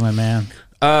masculine man.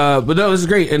 But no, this is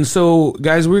great. And so,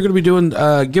 guys, we're going to be doing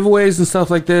giveaways and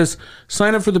stuff like this.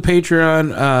 Sign up for the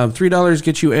Patreon. $3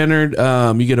 gets you entered.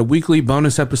 You get a weekly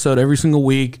bonus episode every single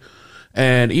week.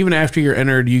 And even after you're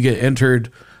entered, you get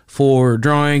entered for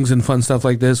drawings and fun stuff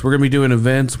like this. We're going to be doing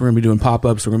events. We're going to be doing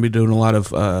pop-ups. We're going to be doing a lot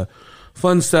of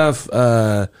fun stuff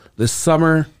this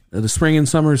summer, the spring and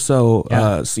summer. So,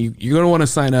 so you're going to want to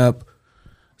sign up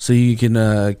so you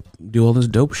can do all this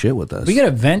dope shit with us. We got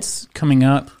events coming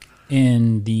up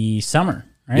in the summer,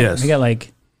 right? Yes. We got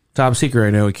like, Top secret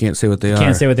right now. We can't say what they are.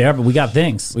 can't say what they are, but we got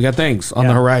things. We got things on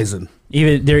the horizon.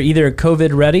 They're either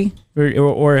COVID ready,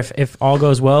 or if all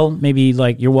goes well, maybe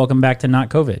like you're welcome back to not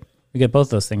COVID. We get both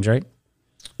those things, right?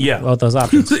 Yeah. Both those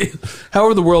options.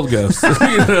 However the world goes. You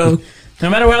know? No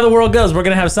matter how the world goes, we're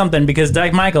gonna have something because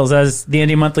Dyke Michaels, as the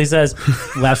Indie Monthly says,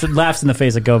 laughs in the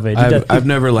face of COVID. I've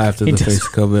never laughed in the face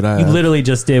of COVID. You literally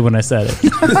just did when I said it.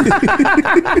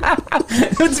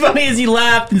 What's funny is you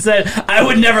laughed and said, "I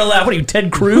would never laugh." What are you,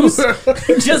 Ted Cruz?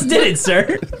 You just did it,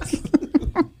 sir.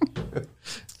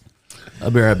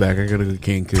 I'll be right back. I gotta go to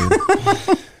Cancun.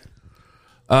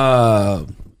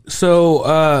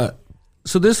 So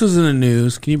this was in the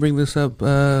news. Can you bring this up?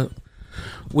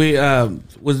 We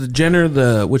was the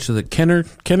Jenner which is the Kenner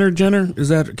Jenner? Is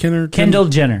that Kenner? Kendall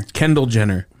Jenner. Kendall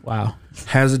Jenner Wow.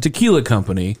 has a tequila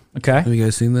company. Okay. Have you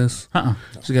guys seen this? Uh-uh.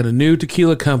 She's got a new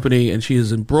tequila company, and she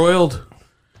is embroiled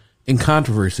in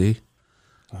controversy.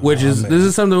 This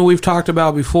is something we've talked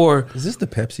about before. Is this the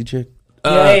Pepsi chick?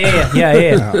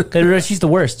 Yeah. She's the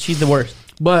worst. She's the worst.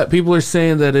 But people are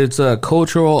saying that it's a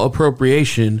cultural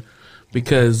appropriation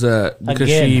because Again.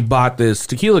 she bought this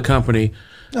tequila company.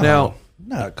 Now,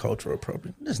 Not a cultural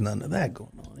appropriate. There's none of that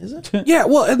going on, is it? yeah,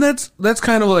 well, and that's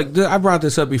kind of like I brought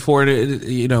this up before,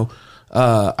 and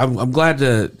I'm glad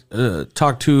to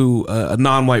talk to a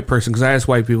non-white person because I ask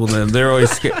white people, and they're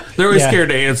always scared. They're always scared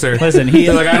to answer. Listen,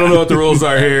 they're like, I don't know what the rules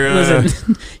are here.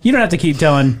 Listen, you don't have to keep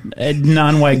telling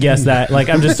non-white guests that. Like,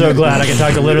 I'm just so glad I can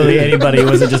talk to literally anybody who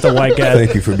wasn't just a white guy.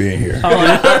 Thank you for being here. We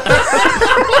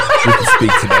can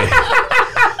speak today.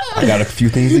 I got a few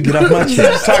things to get off my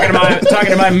chest. talking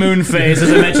to my moon face,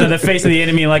 as I mentioned, the face of the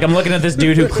enemy. Like, I'm looking at this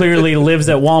dude who clearly lives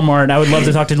at Walmart, and I would love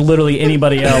to talk to literally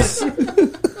anybody else.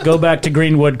 Go back to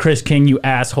Greenwood, Chris King, you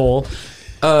asshole.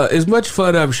 As much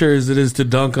fun, I'm sure, as it is to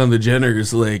dunk on the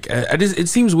Jenners, like it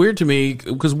seems weird to me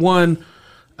because one,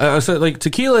 so like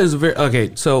tequila is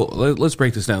okay. So let's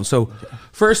break this down. So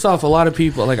first off, a lot of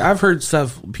people, like I've heard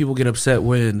people get upset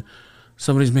when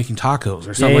somebody's making tacos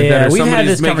or something like that, or we've had somebody's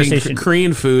this making conversation.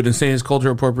 Korean food and saying it's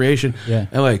cultural appropriation. Yeah.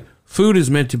 And like food is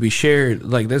meant to be shared.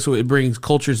 Like that's what it brings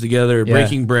cultures together. Yeah.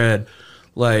 Breaking bread.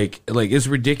 Like it's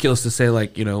ridiculous to say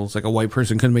it's like a white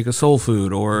person couldn't make a soul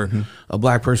food or a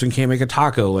black person can't make a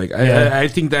taco. Like I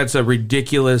think that's a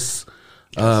ridiculous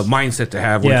mindset to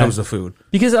have when it comes to food.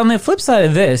 Because on the flip side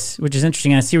of this, which is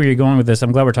interesting, I see where you're going with this.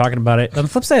 I'm glad we're talking about it. On the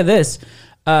flip side of this,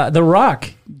 The Rock,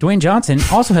 Dwayne Johnson,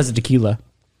 also has a tequila,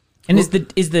 and is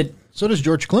the So does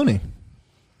George Clooney.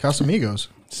 Casamigos.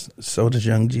 So does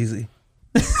Young Jeezy.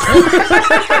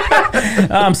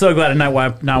 I'm so glad a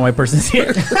non-white person's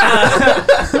here.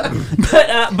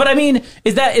 But I mean,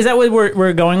 is that what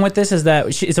we're going with this? Is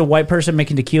that it's a white person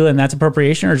making tequila and that's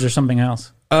appropriation, or is there something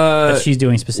else that she's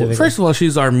doing specifically? First of all,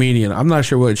 she's Armenian. I'm not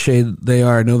sure what shade they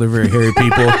are. I know they're very hairy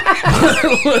people.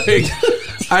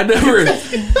 I'm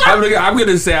going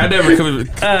to say I never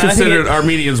considered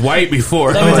Armenians white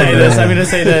before. Let me tell you this. I'm going to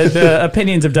say the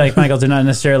opinions of Dyke Michaels do not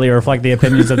necessarily reflect the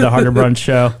opinions of the Harder Brunch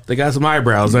show. They got some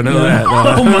eyebrows. I know that.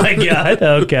 Oh my god.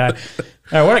 Okay.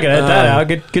 All right, we're not going to edit that out.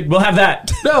 Good. We'll have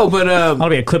that. No, but That'll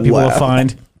be a clip people will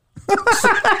find.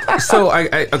 So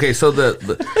okay. So the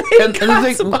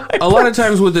thing, a lot of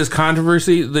times with this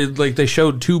controversy, they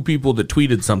showed two people that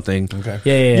tweeted something. Okay.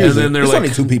 Yeah. And then they're It's like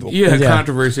only two people. Yeah, Yeah.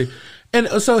 controversy. And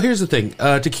so here's the thing: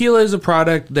 tequila is a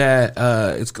product that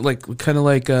it's like kind of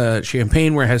like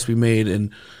champagne, where it has to be made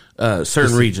in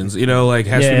certain regions. You know, like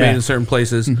has to be made in certain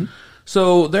places. Mm-hmm.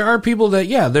 So there are people that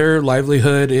their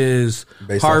livelihood is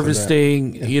Based off of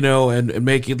harvesting, that. you know, and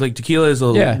making like tequila is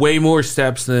way more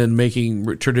steps than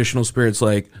making traditional spirits,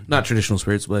 like not traditional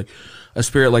spirits, but like a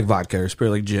spirit like vodka or a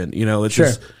spirit like gin. You know, it's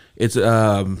just it's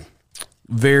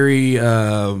very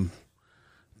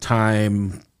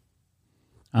time.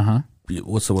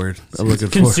 What's the word I'm looking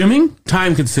for? Consuming?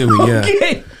 Time consuming. Yeah,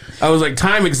 Okay. I was like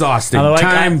time exhausting. Otherwise,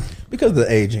 Time. Because of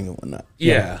the aging and whatnot.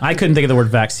 Yeah. I couldn't think of the word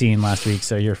vaccine last week,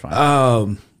 so you're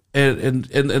fine. And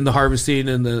the harvesting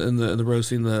and the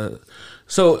roasting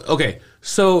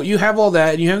so you have all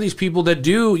that, and you have these people that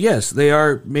do, yes, they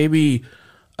are maybe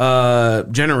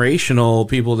generational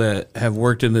people that have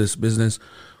worked in this business,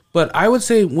 but I would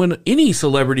say when any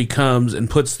celebrity comes and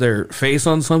puts their face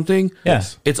on something,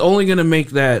 Yes. it's only going to make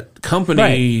that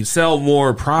company sell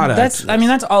more product.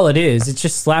 That's all it is. It's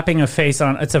just slapping a face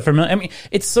on. It's a familiar. I mean,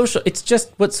 it's social. It's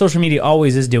just what social media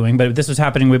always is doing. But this was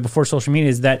happening way before social media.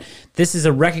 Is that this is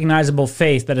a recognizable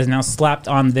face that is now slapped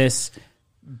on this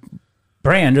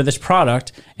brand or this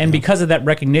product, and because of that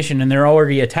recognition, and they're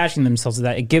already attaching themselves to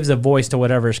that, it gives a voice to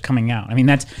whatever's coming out. I mean,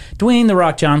 that's Dwayne "The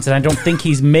Rock" Johnson. I don't think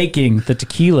he's making the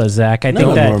tequila, Zach. I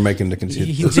think that more making the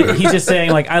he's just saying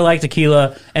like, I like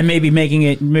tequila, and maybe making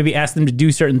it, maybe ask them to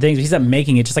do certain things. He's not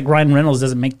making it, just like Ryan Reynolds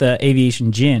doesn't make the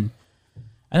aviation gin.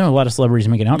 I know a lot of celebrities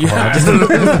making alcohol. Yeah.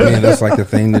 I mean, that's like the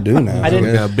thing to do now. I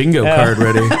didn't- a bingo card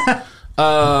ready.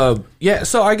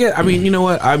 So I mean, you know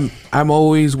what? I'm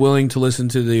always willing to listen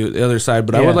to the other side,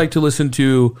 but I would like to listen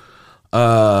to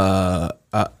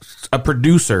a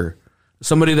producer,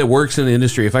 somebody that works in the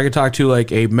industry. If I could talk to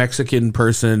like a Mexican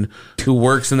person who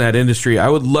works in that industry, I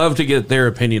would love to get their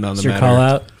opinion on the Your matter. call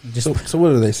out. Just So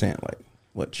what are they saying? Like,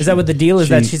 what Is that what the deal is,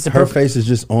 that she's her supposed- face is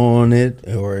just on it,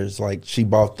 or is like she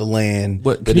bought the land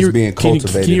What, that is being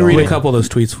cultivated? Can you read on a couple of those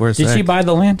tweets for us? did she buy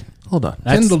the land? Hold on.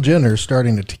 Kendall Jenner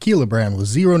starting a tequila brand with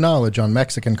zero knowledge on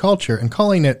Mexican culture and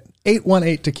calling it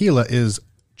 818 Tequila is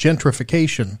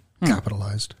gentrification,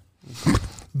 capitalized.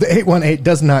 The 818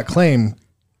 does not claim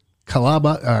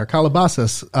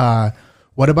Calabasas.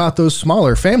 What about those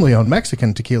smaller family-owned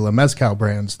Mexican tequila mezcal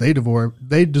brands? They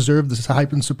deserve this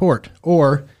hype and support.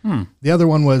 Or the other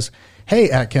one was, hey,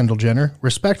 at Kendall Jenner,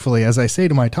 respectfully, as I say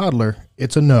to my toddler,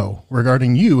 it's a no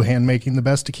regarding you hand-making the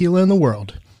best tequila in the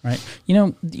world. Right. You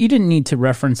know, you didn't need to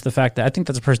reference the fact that I think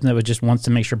that's a person that would just wants to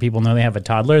make sure people know they have a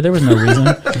toddler. There was no reason.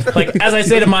 Like, as I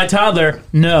say to my toddler,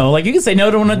 no. Like, you can say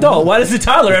no to an adult. Why does the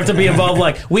toddler have to be involved?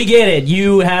 Like, we get it.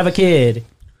 You have a kid.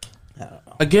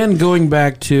 Again, going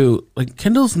back to like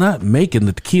Kendall's not making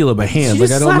the tequila by hand. She Like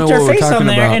just I don't know slapped her what we're face on talking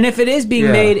there, about. and if it is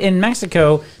being made in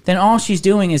Mexico, then all she's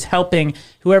doing is helping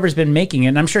whoever's been making it.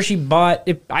 And I'm sure she bought.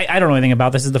 I don't know anything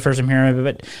about this. This is the first I'm hearing of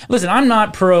it. But listen, I'm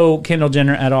not pro Kendall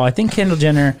Jenner at all. I think Kendall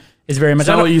Jenner is very much.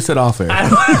 That's not what you said off air.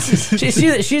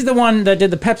 She's the one that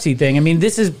did the Pepsi thing. I mean,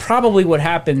 this is probably what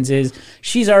happens is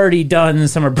she's already done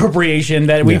some appropriation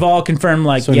that we've all confirmed,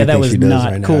 like, So that anything was she does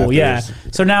not right now cool. after Yeah. this-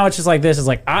 So now it's just like this. It's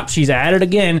like, she's at it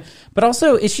again. But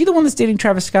also, is she the one that's dating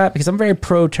Travis Scott? Because I'm very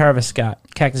pro Travis Scott.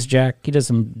 Cactus Jack. He does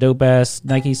some dope ass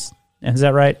Nikes. Is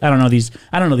that right? I don't know these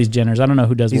Jenners. I don't know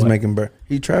who does He's what. making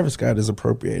Travis Scott is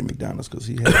appropriating McDonald's because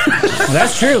he has. Well,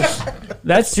 that's true.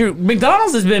 That's true.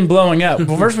 McDonald's has been blowing up.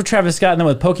 Well, first with Travis Scott and then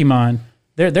with Pokemon.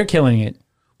 They're killing it.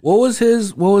 What was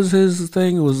his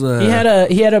thing? It was He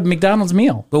had a McDonald's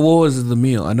meal. But what was the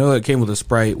meal? I know it came with a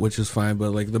Sprite, which is fine,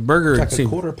 but like the burger Like a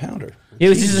seemed, quarter pounder. It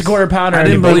was just a quarter pounder I and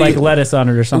didn't they put like believe- lettuce on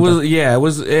it or it something.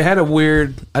 it had a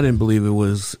weird. I didn't believe it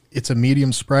was. It's a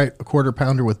medium Sprite, a quarter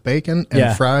pounder with bacon, and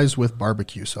Yeah. fries with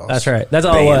barbecue sauce. That's right. That's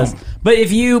all it was.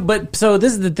 But so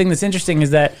this is the thing that's interesting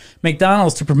is that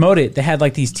McDonald's, to promote it, they had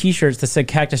like these T-shirts that said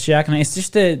Cactus Jack, and it's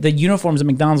just the uniforms that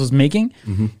McDonald's was making.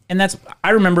 And I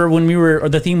remember when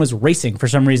the theme was racing for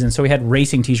some reason, so we had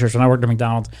racing T-shirts when I worked at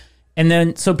McDonald's. And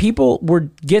then so people would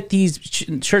get these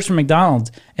shirts from McDonald's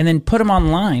and then put them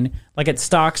online, like at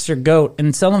Stocks or Goat,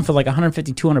 and sell them for like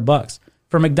 $150, $200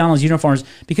 for McDonald's uniforms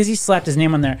because he slapped his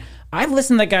name on there. I've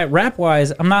listened to that guy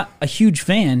rap-wise. I'm not a huge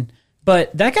fan,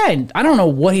 but that guy, I don't know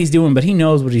what he's doing, but he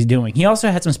knows what he's doing. He also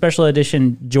had some special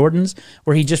edition Jordans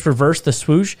where he just reversed the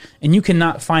swoosh, and you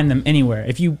cannot find them anywhere.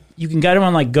 If you can get them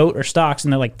on like Goat or Stocks,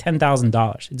 and they're like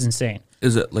 $10,000. It's insane.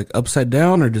 Is it like upside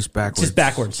down or just backwards? Just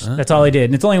backwards. That's all they did,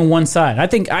 and it's only on one side. I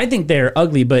think they're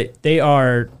ugly, but they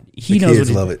are. He knows.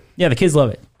 kids what love it. Yeah, the kids love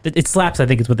it. It slaps, I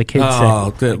think, is what the kids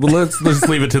Oh, say. well, let's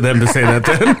leave it to them to say that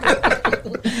then.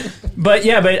 But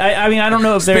yeah, but I mean, I don't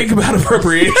know if they're Think about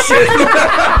appropriation.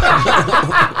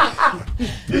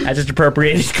 I just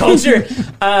appropriated culture.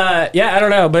 Yeah, I don't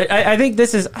know, but I think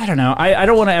this is. I don't know. I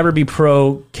don't want to ever be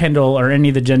pro Kendall or any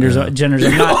of the genders. Genders.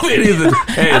 I'm not.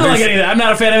 Hey, I don't like any of that. I'm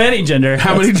not a fan of any gender.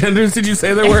 how many genders did you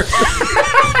say there were?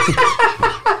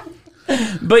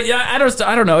 But yeah, I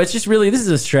don't know. It's just really, this is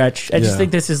a stretch. I just Yeah.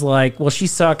 think this is like, well, she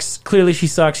sucks. Clearly she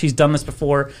sucks. She's done this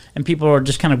before, and people are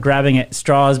just kind of grabbing at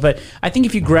straws. But I think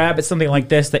if you grab at something like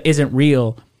this that isn't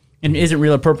real and isn't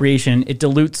real appropriation, it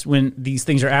dilutes when these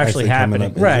things are actually coming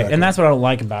happening. up, Right. exactly. And that's what I don't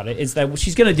like about it, is that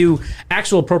she's going to do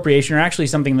actual appropriation or actually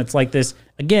something that's like this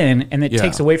again, and it Yeah.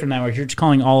 takes away from that, where you're just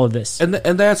calling all of this. And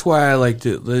that's why I like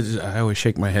to. I always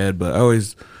shake my head, but I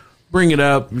always bring it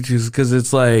up because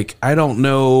it's like I don't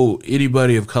know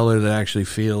anybody of color that actually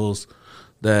feels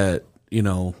that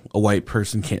a white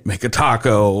person can't make a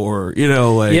taco or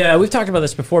like Yeah, we've talked about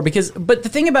this before but the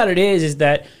thing about it is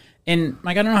that, and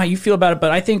like, I don't know how you feel about it,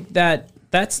 but I think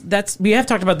that's we have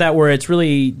talked about that, where it's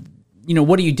really,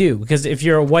 what do you do? Because if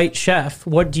you're a white chef,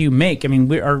 what do you make? I mean,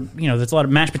 there's a lot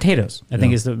of mashed potatoes, I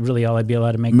think is really all I'd be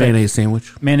allowed to make. mayonnaise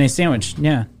sandwich. Mayonnaise sandwich,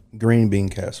 yeah. Green bean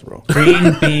casserole.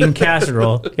 Green bean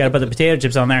casserole. You got to put the potato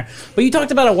chips on there. But you talked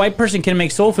about a white person can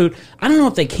make soul food. I don't know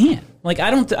if they can. Like,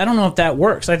 I don't know if that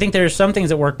works. I think there's some things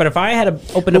that work, but if I had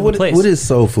to open up a place. What is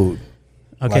soul food?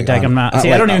 Okay, Dyke, I'm not.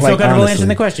 See, I don't even feel comfortable answering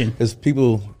the question. Because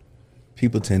people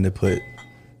tend to put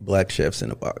black chefs in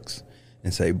a box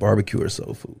and say barbecue or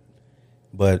soul food.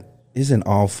 But isn't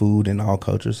all food and all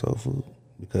culture soul food?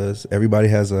 Because everybody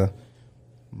has a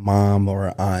mom or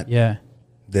an aunt Yeah.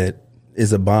 that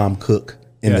is a bomb cook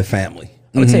in the family.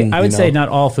 I would say You say know? not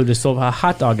all food is soul food. A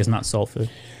hot dog is not soul food.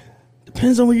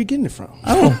 Depends on where you're getting it from.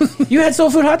 Oh, you had soul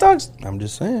food hot dogs? I'm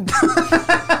just saying.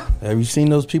 Have you seen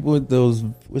those people with those?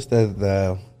 What's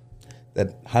that?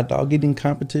 That hot dog eating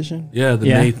competition? Yeah,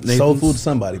 Yeah. Nathan's. Soul food,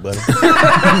 somebody, buddy.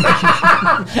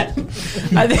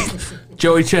 I think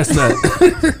Joey Chestnut.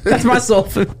 that's my soul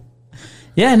food.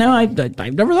 Yeah, no, I've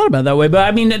never thought about it that way. But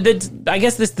I mean, I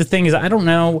guess the thing is, I don't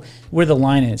know where the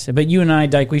line is. But you and I,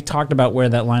 Dyke, we've talked about where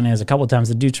that line is a couple of times.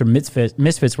 The dudes from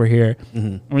Misfits were here,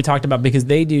 and we talked about, because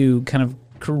they do kind of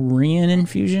Korean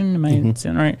infusion. Am I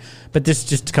saying right? But this is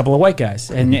just a couple of white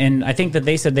guys, and I think that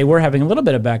they said they were having a little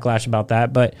bit of backlash about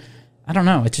that. But I don't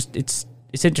know. It's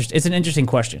interesting. It's an interesting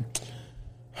question.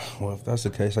 Well, if that's the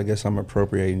case, I guess I'm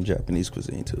appropriating Japanese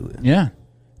cuisine too. Then. Yeah.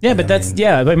 Yeah, but that's,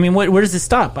 but I mean, where does this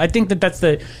stop? I think that's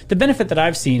the benefit that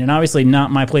I've seen, and obviously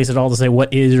not my place at all to say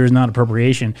what is or is not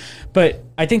appropriation. But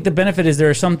I think the benefit is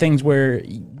there are some things where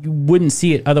you wouldn't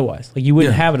see it otherwise. Like, you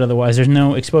wouldn't have it otherwise. There's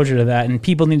no exposure to that, and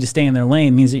people need to stay in their lane.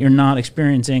 It means that you're not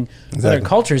experiencing other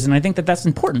cultures, and I think that's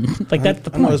important. Like, that's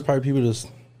the I know there's point. probably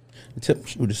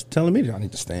people just telling me that I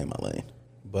need to stay in my lane.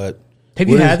 But Have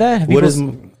you had that?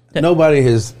 Have nobody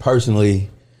has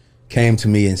personally came to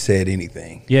me and said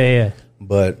anything. Yeah.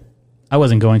 But I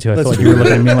wasn't going to. I let's thought be you were real.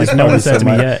 looking at me like, It's no one probably said to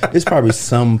me somebody- yet. It's probably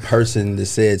some person that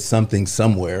said something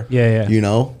somewhere. Yeah. You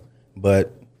know?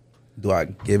 But do I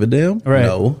give a damn? Right.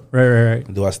 No. Right.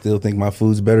 Do I still think my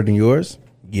food's better than yours?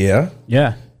 Yeah.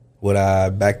 Yeah. Would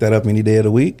I back that up any day of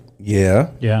the week?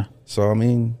 Yeah. Yeah. So, I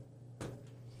mean,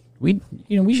 We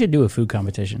should do a food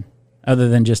competition other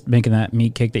than just making that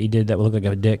meat cake that you did that would look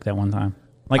like a dick that one time.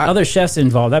 Like, other chefs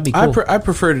involved, that'd be cool. I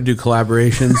prefer to do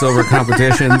collaborations over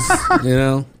competitions.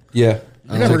 yeah.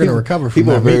 You're never going to recover from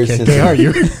people that are very meat cake, sensitive. are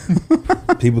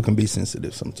you? People can be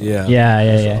sensitive sometimes. Yeah.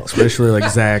 Yeah. Especially like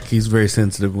Zach, he's very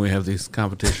sensitive when we have these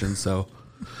competitions. So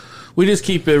we just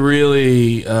keep it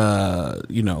really,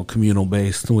 communal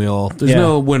based. There's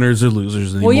no winners or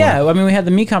losers anymore. Well, yeah. I mean, we had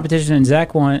the meat competition and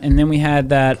Zach won, and then we had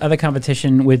that other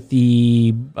competition with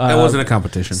the That wasn't a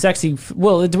competition. sexy.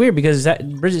 Well, it's weird because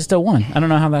Bridget still won. I don't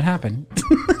know how that happened.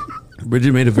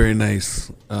 Bridget made a very nice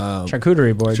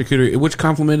Charcuterie board. charcuterie, which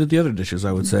complemented the other dishes,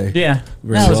 I would say. Yeah,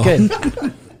 Very that was well.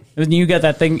 good. It was, you got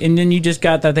that thing, and then you just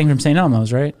got that thing from St.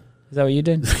 Elmo's, right? Is that what you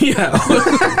did? Yeah.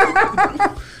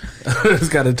 Just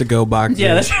got a to-go box.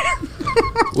 Yeah, that's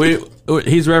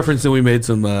He's referencing we made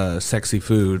some sexy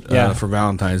food Yeah. for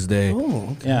Valentine's Day.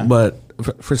 yeah. But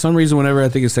for some reason, whenever I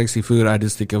think of sexy food, I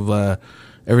just think of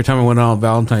every time I went out on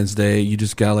Valentine's Day, you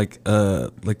just got like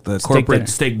the corporate dinner.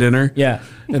 steak dinner. Yeah.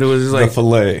 And it was just The like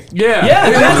filet. yeah, Yeah,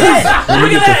 that's it.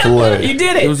 Look get at that. the filet. You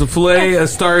did it. It was a fillet, a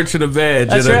starch, and a veg.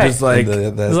 That's and right. I'm just like,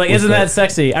 It's like, isn't that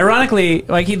sexy? Ironically,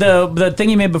 like the thing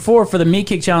he made before for the meat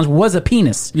cake challenge was a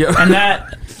penis, Yeah. and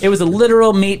that it was a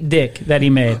literal meat dick that he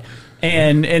made,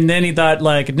 and then he thought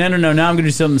like, no, now I'm gonna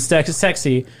do something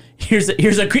sexy. Here's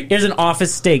an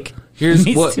office steak. Here's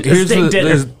Meats what. to the Here's steak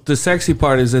dinner. the sexy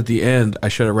part is at the end. I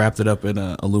should have wrapped it up in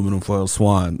an aluminum foil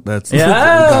swan. That's Yeah,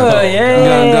 got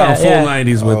yeah, full yeah.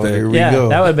 90s with here it. we Yeah, go.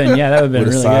 that would have been. Yeah, that would have been With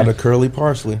a really side good. of curly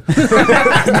parsley.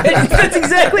 That's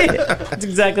exactly. That's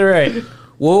exactly right.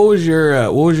 What was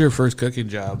your first cooking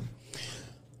job?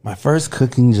 My first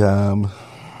cooking job,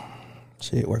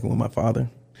 shit, working with my father,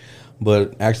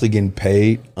 but actually getting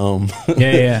paid.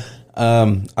 Yeah.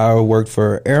 I worked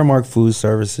for Aramark Food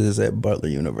Services at Butler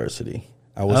University.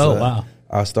 I was, Oh, wow.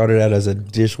 I started out as a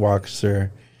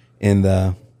dishwasher in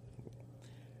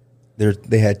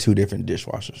they had two different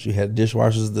dishwashers. You had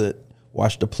dishwashers that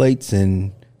wash the plates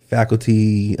and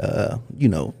faculty,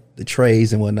 the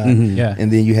trays and whatnot. Yeah.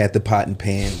 And then you had the pot and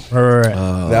pan. Right.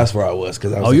 That's where I was.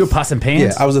 Cause I was You were pots and pans?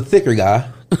 Yeah, I was a thicker guy,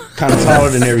 kind of taller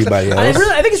than everybody else.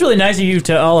 I think it's really nice of you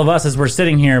to all of us as we're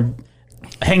sitting here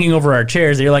hanging over our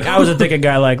chairs. That you're like, I was a thicker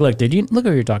guy. Like, look, dude, look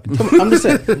who you're talking to. I'm just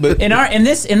saying. But In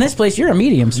this place, you're a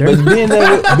medium, sir. But being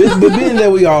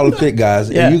that we all are thick guys,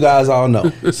 Yeah. and you guys all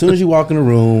know, as soon as you walk in a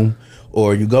room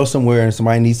or you go somewhere and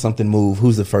somebody needs something moved,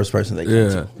 who's the first person they go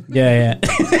to? Yeah. Yeah.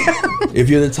 If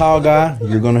you're the tall guy,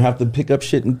 you're going to have to pick up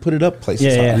shit and put it up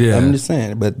places. Yeah. Yeah. I'm just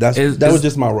saying, but that was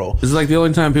just my role. It's like the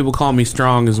only time people call me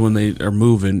strong is when they are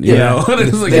moving. You Yeah. know,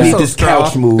 It's like, They "You're need so this strong."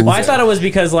 couch move. Well, I thought it was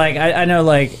because like I know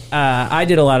like I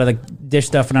did a lot of the dish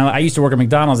stuff, and I used to work at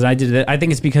McDonald's, and I did it. I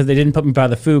think it's because they didn't put me by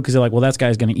the food because they're like, well, that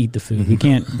guy's going to eat the food. You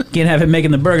can't have him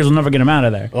making the burgers. We'll never get him out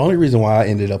of there. The only reason why I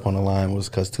ended up on the line was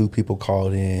because two people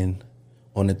called in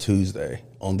on a Tuesday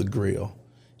on the grill.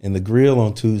 And the grill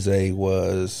on Tuesday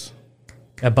was,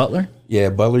 At Butler?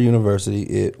 Butler University.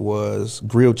 It was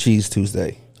Grilled Cheese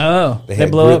Tuesday. Oh, they had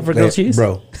blow up for grilled cheese?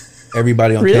 Bro,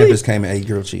 everybody on Really? campus came and ate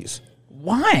grilled cheese.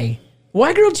 Why?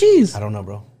 Why grilled cheese? I don't know,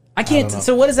 bro. I can't. don't know.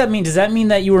 So what does that mean? Does that mean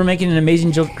that you were making an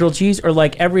amazing grilled cheese, or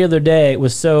like every other day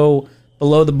was so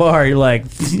below the bar? You're like,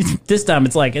 this time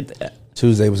it's like,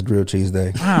 Tuesday was grilled cheese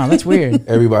day. wow, that's weird.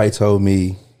 Everybody told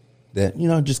me that,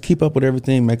 just keep up with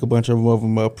everything, make a bunch of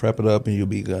them up, prep it up, and you'll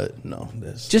be good. No,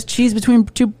 Just cheese between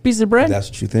two pieces of bread. that's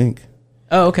what you think.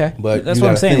 Oh, okay. But that's you what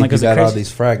I'm gotta saying. think, Like, you is it got all crazy?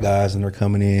 these frat guys, and they're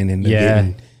coming in and they're Yeah.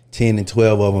 getting 10 and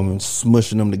 12 of them and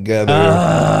smushing them together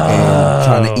and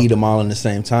trying to eat them all in the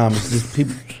same time. It's just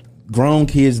people, grown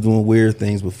kids doing weird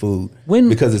things with food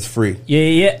because it's free.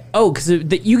 Yeah. Oh, because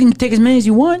you can take as many as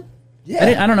you want.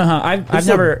 Yeah. I don't know how. I've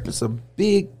never. It's a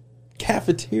big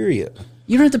cafeteria.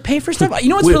 You don't have to pay for stuff. You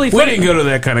know what's We, really we funny? didn't go to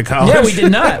that kind of college. Yeah, we did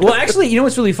not. Well, actually, you know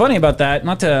what's really funny about that?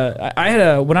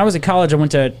 When I was at college, I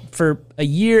went for a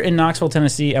year in Knoxville,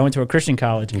 Tennessee. I went to a Christian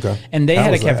college, and they How had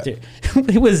a was that? cafeteria.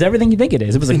 It was everything you think it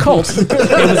is. It was a cult. It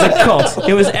was a cult.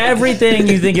 It was everything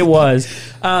you think it was.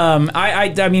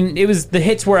 I mean, it was the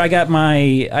hits where I got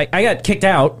I got kicked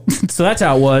out, so that's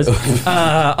how it was.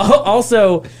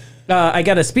 Also. I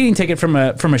got a speeding ticket from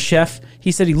a chef.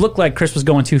 He said he looked like Chris was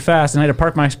going too fast, and I had to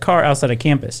park my car outside of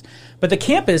campus. But the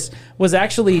campus was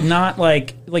actually not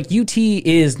like UT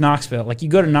is Knoxville. Like you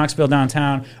go to Knoxville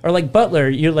downtown, or like Butler,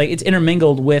 you're like it's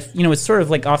intermingled with it's sort of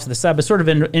like off to the side, but sort of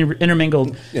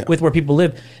intermingled with where people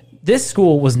live. This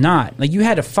school was not. Like you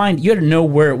had to know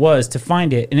where it was to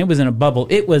find it, and it was in a bubble.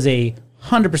 It was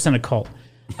 100% a cult.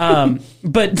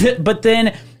 But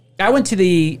then I went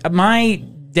to my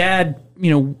dad.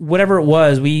 Whatever it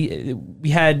was, we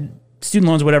had student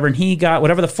loans or whatever, and he got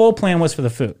whatever the full plan was for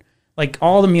the food. Like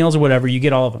all the meals or whatever, you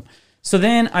get all of them. So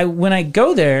then when I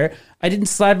go there, I didn't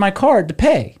slide my card to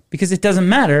pay because it doesn't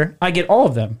matter. I get all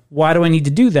of them. Why do I need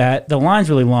to do that? The line's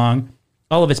really long.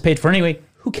 All of it's paid for anyway.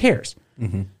 Who cares?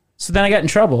 Mm-hmm. So then I got in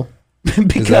trouble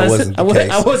because that wasn't the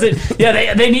case. I wasn't.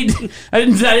 Yeah, they need. I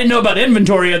didn't know about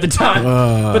inventory at the time,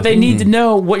 but they need to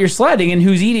know what you're sliding and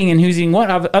who's eating what.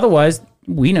 Otherwise,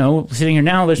 we know sitting here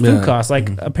now, there's food costs. Like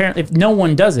apparently, if no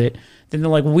one does it, then they're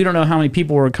like, well, we don't know how many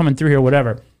people were coming through here,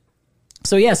 whatever.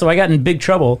 So I got in big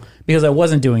trouble because I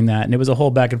wasn't doing that, and it was a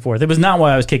whole back and forth. It was not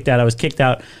why I was kicked out. I was kicked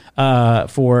out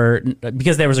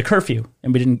because there was a curfew,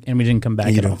 and we didn't come back.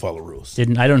 And you at all. don't follow rules. I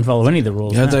didn't follow any of the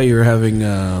rules. I no. thought you were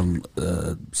having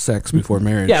sex before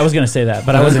marriage. Yeah, I was going to say that,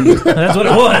 but I wasn't. That's what it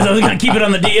was. I was going to keep it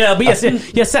on the DL. But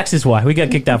yes, sex is why we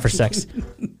got kicked out for sex.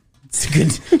 It's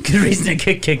a good reason to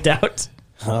get kicked out.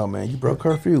 Oh man, you broke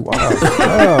curfew. Wow.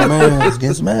 Oh man, it's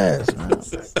getting smashed.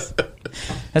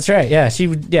 That's right. Yeah,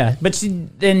 but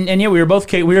we were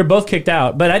both kicked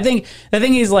out. But I think the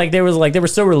thing is they were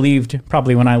so relieved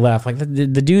probably when I left. Like the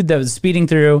dude that was speeding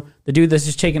through, the dude that's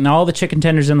just taking all the chicken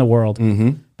tenders in the world.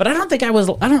 Mm-hmm. But I don't think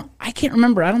I can't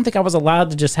remember. I don't think I was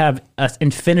allowed to just have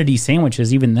infinity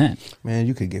sandwiches even then. Man,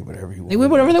 you could get whatever you want. They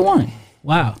would whatever they want.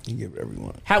 Wow. You can get whatever you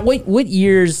want. What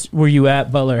years were you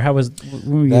at Butler? When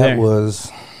were you there? That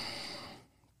was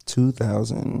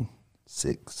 2007.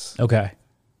 Okay.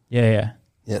 Yeah.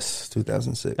 Yes,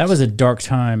 2006. That was a dark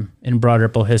time in Broad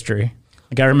Ripple history.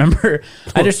 Like I remember,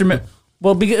 I just remember.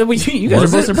 Well, because you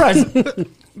guys are both surprised.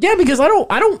 Yeah, because I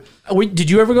don't. Did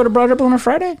you ever go to Broad Ripple on a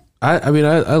Friday? I mean,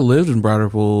 I lived in Broad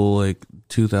Ripple like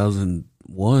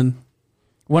 2001.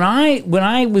 When I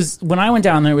went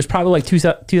down there, it was probably like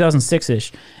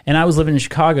 2006-ish, and I was living in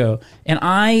Chicago, and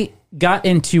I got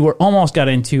into or almost got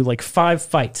into like 5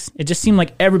 fights. It just seemed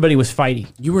like everybody was fighty.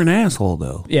 You were an asshole,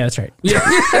 though. Yeah, that's right. Yeah.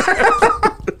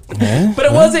 But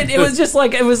it wasn't. It was just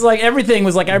like, it was like everything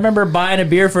was like, I remember buying a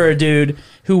beer for a dude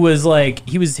who was like,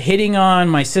 he was hitting on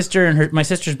my sister, and my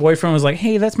sister's boyfriend was like,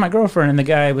 hey, that's my girlfriend. And the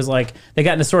guy was like, they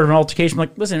got into sort of an altercation. I'm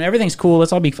like, listen, everything's cool.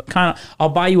 Let's all be kind of, I'll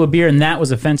buy you a beer. And that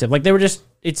was offensive. Like they were just,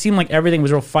 it seemed like everything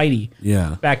was real fighty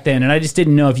back then. And I just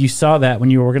didn't know if you saw that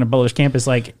when you were working at Butler's campus.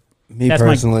 Like me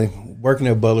personally, working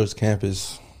at Butler's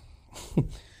campus,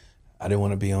 I didn't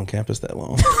want to be on campus that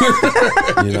long,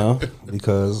 you know,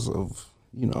 because of,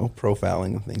 you know,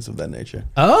 profiling and things of that nature.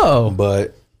 Oh.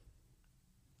 But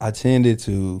I tended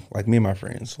to, like me and my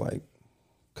friends, like,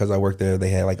 because I worked there, they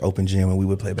had like open gym and we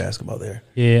would play basketball there.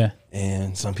 Yeah.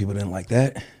 And some people didn't like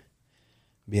that,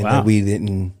 being that we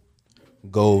didn't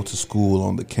go to school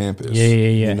on the campus.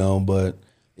 Yeah. You know, but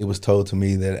it was told to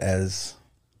me that as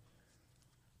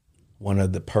one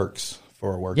of the perks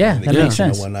for working in the that makes kitchen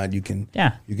sense. and whatnot, you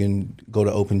can go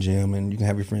to open gym and you can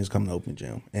have your friends come to open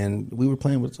gym. And we were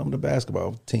playing with some of the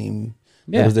basketball team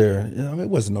that was there. You know, it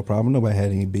wasn't no problem. Nobody had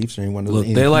any beefs or anyone. Look,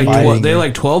 they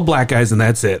like 12 black guys and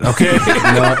that's it. Okay.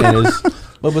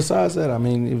 But besides that, I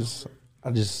mean, it was,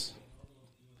 because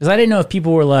I didn't know if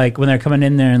people were like, when they're coming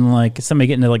in there and like somebody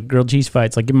getting into like grilled cheese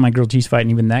fights, like give them my grilled cheese fight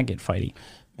and even that get fighty.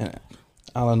 Man,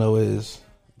 all I know is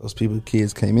those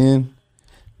kids came in,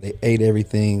 they ate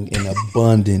everything in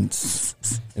abundance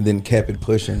and then kept it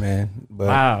pushing, man. But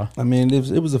wow. I mean,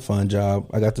 it was a fun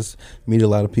job. I got to meet a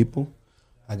lot of people.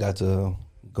 I got to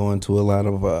go into a lot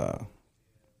of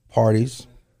parties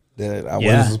that I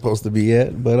wasn't supposed to be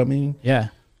at. But I mean, I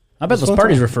bet those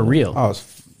parties were for real. Oh,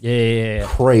 it's yeah.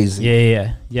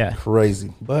 Crazy. Yeah.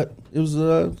 Crazy. But it was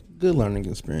a good learning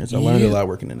experience. I learned a lot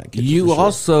working in that kitchen. You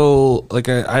also, like,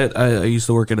 I used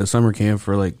to work at a summer camp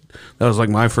for like, that was like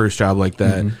my first job like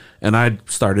that. Mm-hmm. And I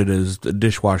started as a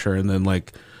dishwasher and then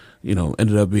like, you know,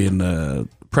 ended up being a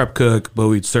prep cook, but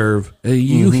we'd serve. And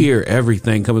you hear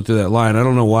everything coming through that line. I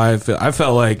don't know why I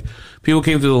felt like people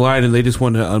came through the line and they just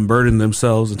wanted to unburden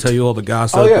themselves and tell you all the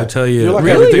gossip and tell you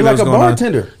everything You're like that was a going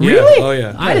bartender. on. Really? Yeah. Oh,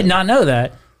 yeah. I did not know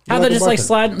that. How they just like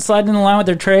slide in the line with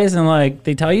their trays and like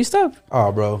they tell you stuff?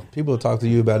 Oh, bro, people talk to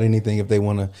you about anything if they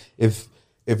want to.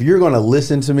 If you're gonna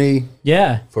listen to me,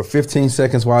 for 15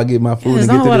 seconds while I get my food and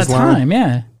get to this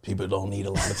line, people don't need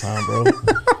a lot of time, bro.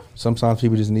 Sometimes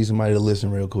people just need somebody to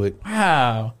listen real quick.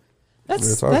 Wow.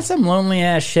 That's some lonely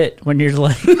ass shit when you're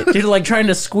like trying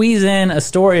to squeeze in a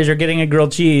story as you're getting a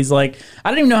grilled cheese. Like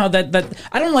I don't even know how that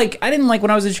I didn't like when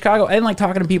I was in Chicago. I didn't like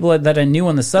talking to people that I knew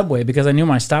on the subway because I knew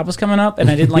my stop was coming up and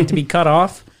I didn't like to be cut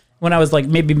off when I was like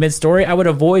maybe mid story. I would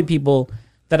avoid people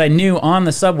that I knew on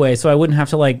the subway so I wouldn't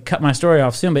have to like cut my story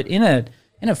off soon. But in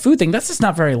a food thing, that's just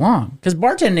not very long because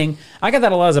bartending. I got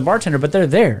that a lot as a bartender, but they're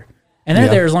there and they're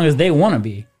there as long as they want to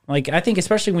be. Like, I think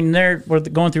especially when we're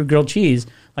going through grilled cheese,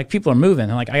 like, people are moving.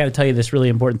 They're like, I got to tell you this really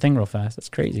important thing real fast. That's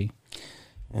crazy.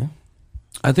 Yeah.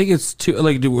 I think it's too,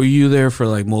 like, were you there for,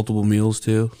 like, multiple meals,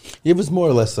 too? It was more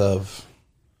or less of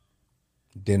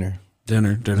dinner.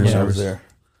 Dinner service. I was there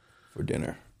for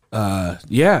dinner.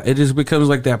 It just becomes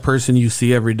like that person you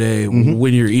see every day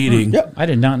when you're eating. Yep. I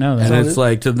did not know that. And it's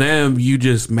like, to them, you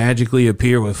just magically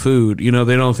appear with food. You know,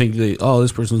 they don't think,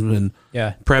 this person's been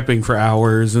prepping for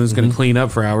hours and is going to clean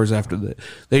up for hours after that.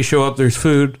 They show up, there's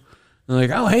food. They're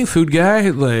like, oh, hey, food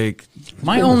guy. Like,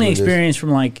 my only experience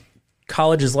from, like,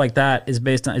 colleges like that is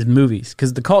based on movies.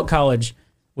 Because the cult college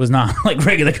was not like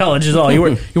regular college at all. You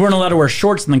weren't allowed to wear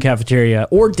shorts in the cafeteria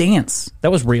or dance.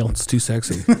 That was real. It's too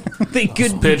sexy. They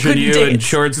couldn't picture you dance. in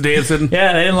shorts dancing.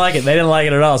 Yeah, they didn't like it. They didn't like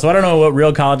it at all. So I don't know what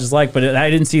real college is like, but I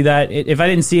didn't see that. If I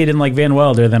didn't see it in like Van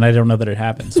Wilder, then I don't know that it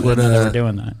happened. So they were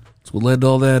doing that. That's what led to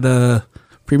all that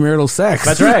premarital sex.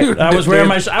 That's right. I was wearing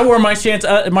I wore my shorts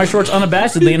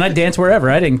unabashedly, and I danced wherever.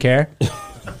 I didn't care.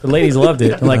 The ladies loved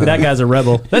it. They're like, that guy's a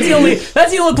rebel. That's the only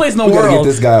place in the world. Get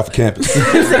this guy off campus.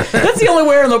 That's the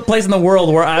only place in the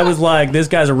world where I was like, this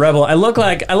guy's a rebel. I look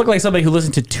like somebody who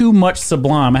listened to too much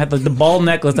Sublime. I had the ball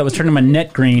necklace that was turning my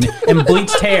neck green and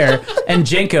bleached hair and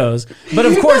Jenkos. But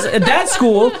of course, at that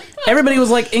school, everybody was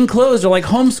like enclosed or like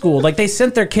homeschooled. Like they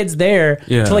sent their kids there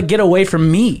to like get away from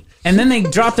me. And then they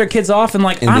dropped their kids off and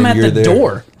like, I'm at the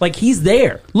door. Like he's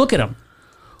there. Look at him.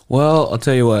 Well, I'll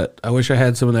tell you what. I wish I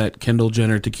had some of that Kendall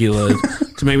Jenner tequila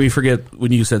to make me forget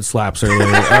when you said slaps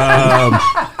earlier.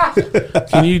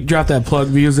 Can you drop that plug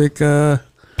music? So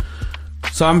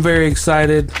I'm very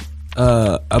excited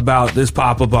about this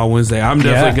pop-up on Wednesday. I'm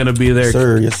definitely going to be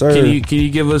there. Yes, sir. Can you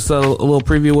give us a little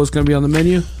preview of what's going to be on the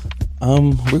menu?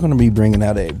 We're going to be bringing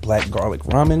out a black garlic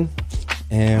ramen,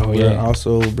 and we're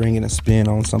also bringing a spin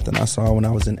on something I saw when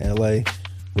I was in LA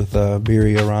with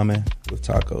birria ramen with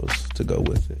tacos to go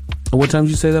with it. What time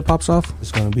did you say that pops off?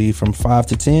 It's going to be from 5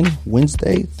 to 10,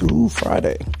 Wednesday through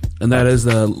Friday. And that is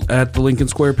at the Lincoln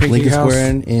Square Pancake Lincoln House?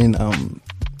 Square in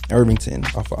Irvington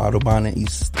off of Autobahn in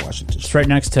East Washington. It's right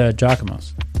next to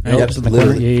Giacomo's. Right? Yep, It's in the corner.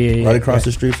 literally right across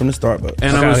the street from the Starbucks.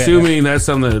 And I'm assuming that's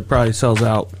something that probably sells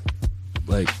out.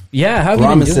 Like, Yeah, how have you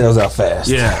been Ramen doing? sells out fast.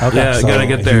 yeah, Okay. yeah, So gotta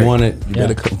get if there. you want it, you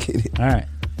better come get it. All right.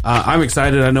 I'm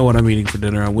excited. I know what I'm eating for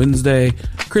dinner on Wednesday.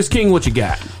 Chris King, what you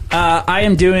got? I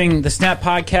am doing the Snap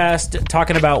podcast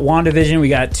talking about WandaVision. We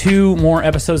got 2 more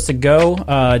episodes to go.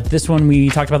 This one, we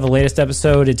talked about the latest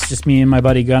episode. It's just me and my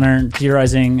buddy Gunnar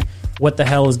theorizing what the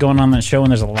hell is going on in that show, and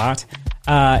there's a lot.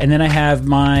 And then I have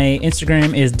my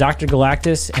Instagram is Dr.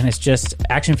 Galactus, and it's just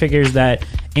action figures that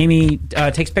Amy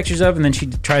takes pictures of, and then she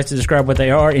tries to describe what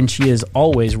they are, and she is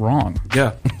always wrong.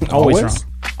 Yeah. Always Always? wrong.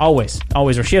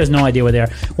 Always wrong. She has no idea what they are.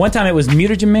 One time it was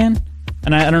Mutagen Man,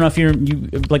 and I don't know if you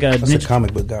like a That's a ninja,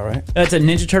 comic book guy, right? it's a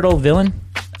Ninja Turtle villain.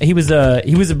 He was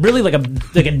really like a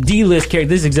D-list character.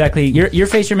 This is exactly your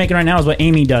face you're making right now is what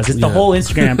Amy does. It's the Yeah. whole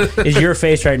Instagram is your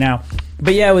face right now.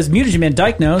 But yeah, it was Mutagen Man.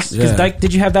 Dyke knows because Yeah. Dyke,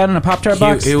 did you have that in a Pop-Tart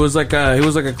box? It was like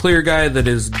a clear guy that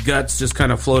his guts just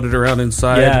kind of floated around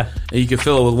inside. Yeah. And you could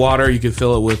fill it with water. You could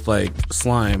fill it with like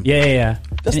slime. Yeah.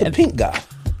 That's the pink guy.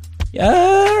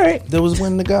 All right. That was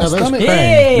when the guy's that's stomach.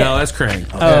 Krang. No, that's Krang.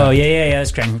 Oh yeah.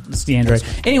 That's Krang. It's the android.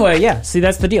 Anyway, yeah. See,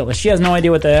 that's the deal. She has no idea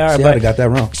what they are. See, but I got that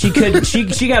wrong. She could. She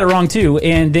got it wrong too.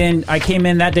 And then I came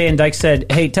in that day, and Dyke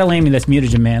said, "Hey, tell Amy that's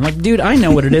Mutagen Man." Like, dude, I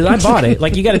know what it is. I bought it.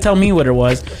 Like, you got to tell me what it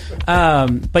was.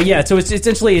 But yeah, so it's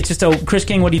essentially it's just a Chris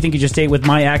King. What do you think you just ate with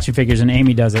my action figures? And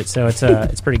Amy does it. So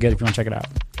it's pretty good if you want to check it out.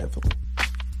 Definitely.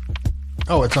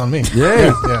 Oh, it's on me.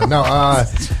 Yeah. Yeah. No,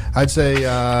 I'd say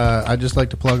I'd just like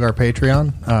to plug our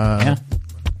Patreon. Yeah.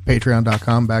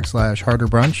 Patreon.com/Harder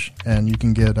Brunch, and you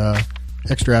can get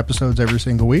extra episodes every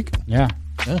single week. Yeah.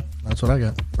 Yeah, that's what I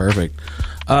got. Perfect.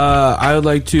 I would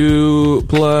like to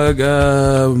plug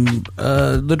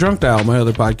the Drunk Dial, my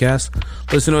other podcast.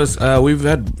 Listen to us. We've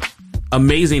had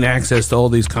amazing access to all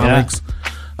these comics.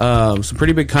 Some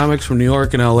pretty big comics from New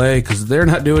York and LA because they're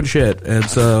not doing shit, and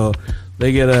so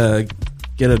they get a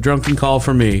drunken call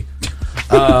from me.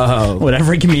 What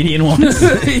every comedian wants.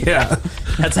 Yeah.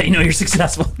 That's how you know you're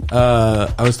successful.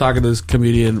 I was talking to this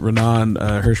comedian, Renan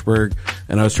Hirschberg,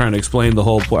 and I was trying to explain the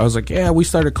whole point. I was like, yeah, we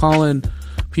started calling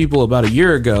people about a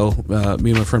year ago, me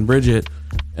and my friend Bridget,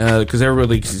 because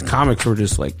everybody's comics were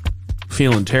just like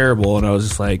feeling terrible, and I was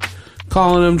just like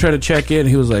calling him, trying to check in.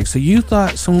 He was like, so you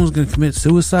thought someone was going to commit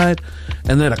suicide,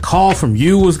 and then a call from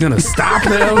you was going to stop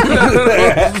them?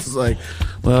 I was like,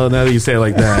 well, now that you say it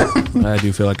like that, I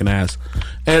do feel like an ass.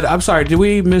 And I'm sorry, did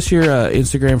we miss your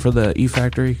Instagram for the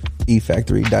eFactory?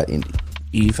 eFactory.indie.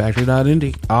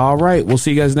 eFactory.indie. All right, we'll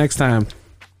see you guys next time.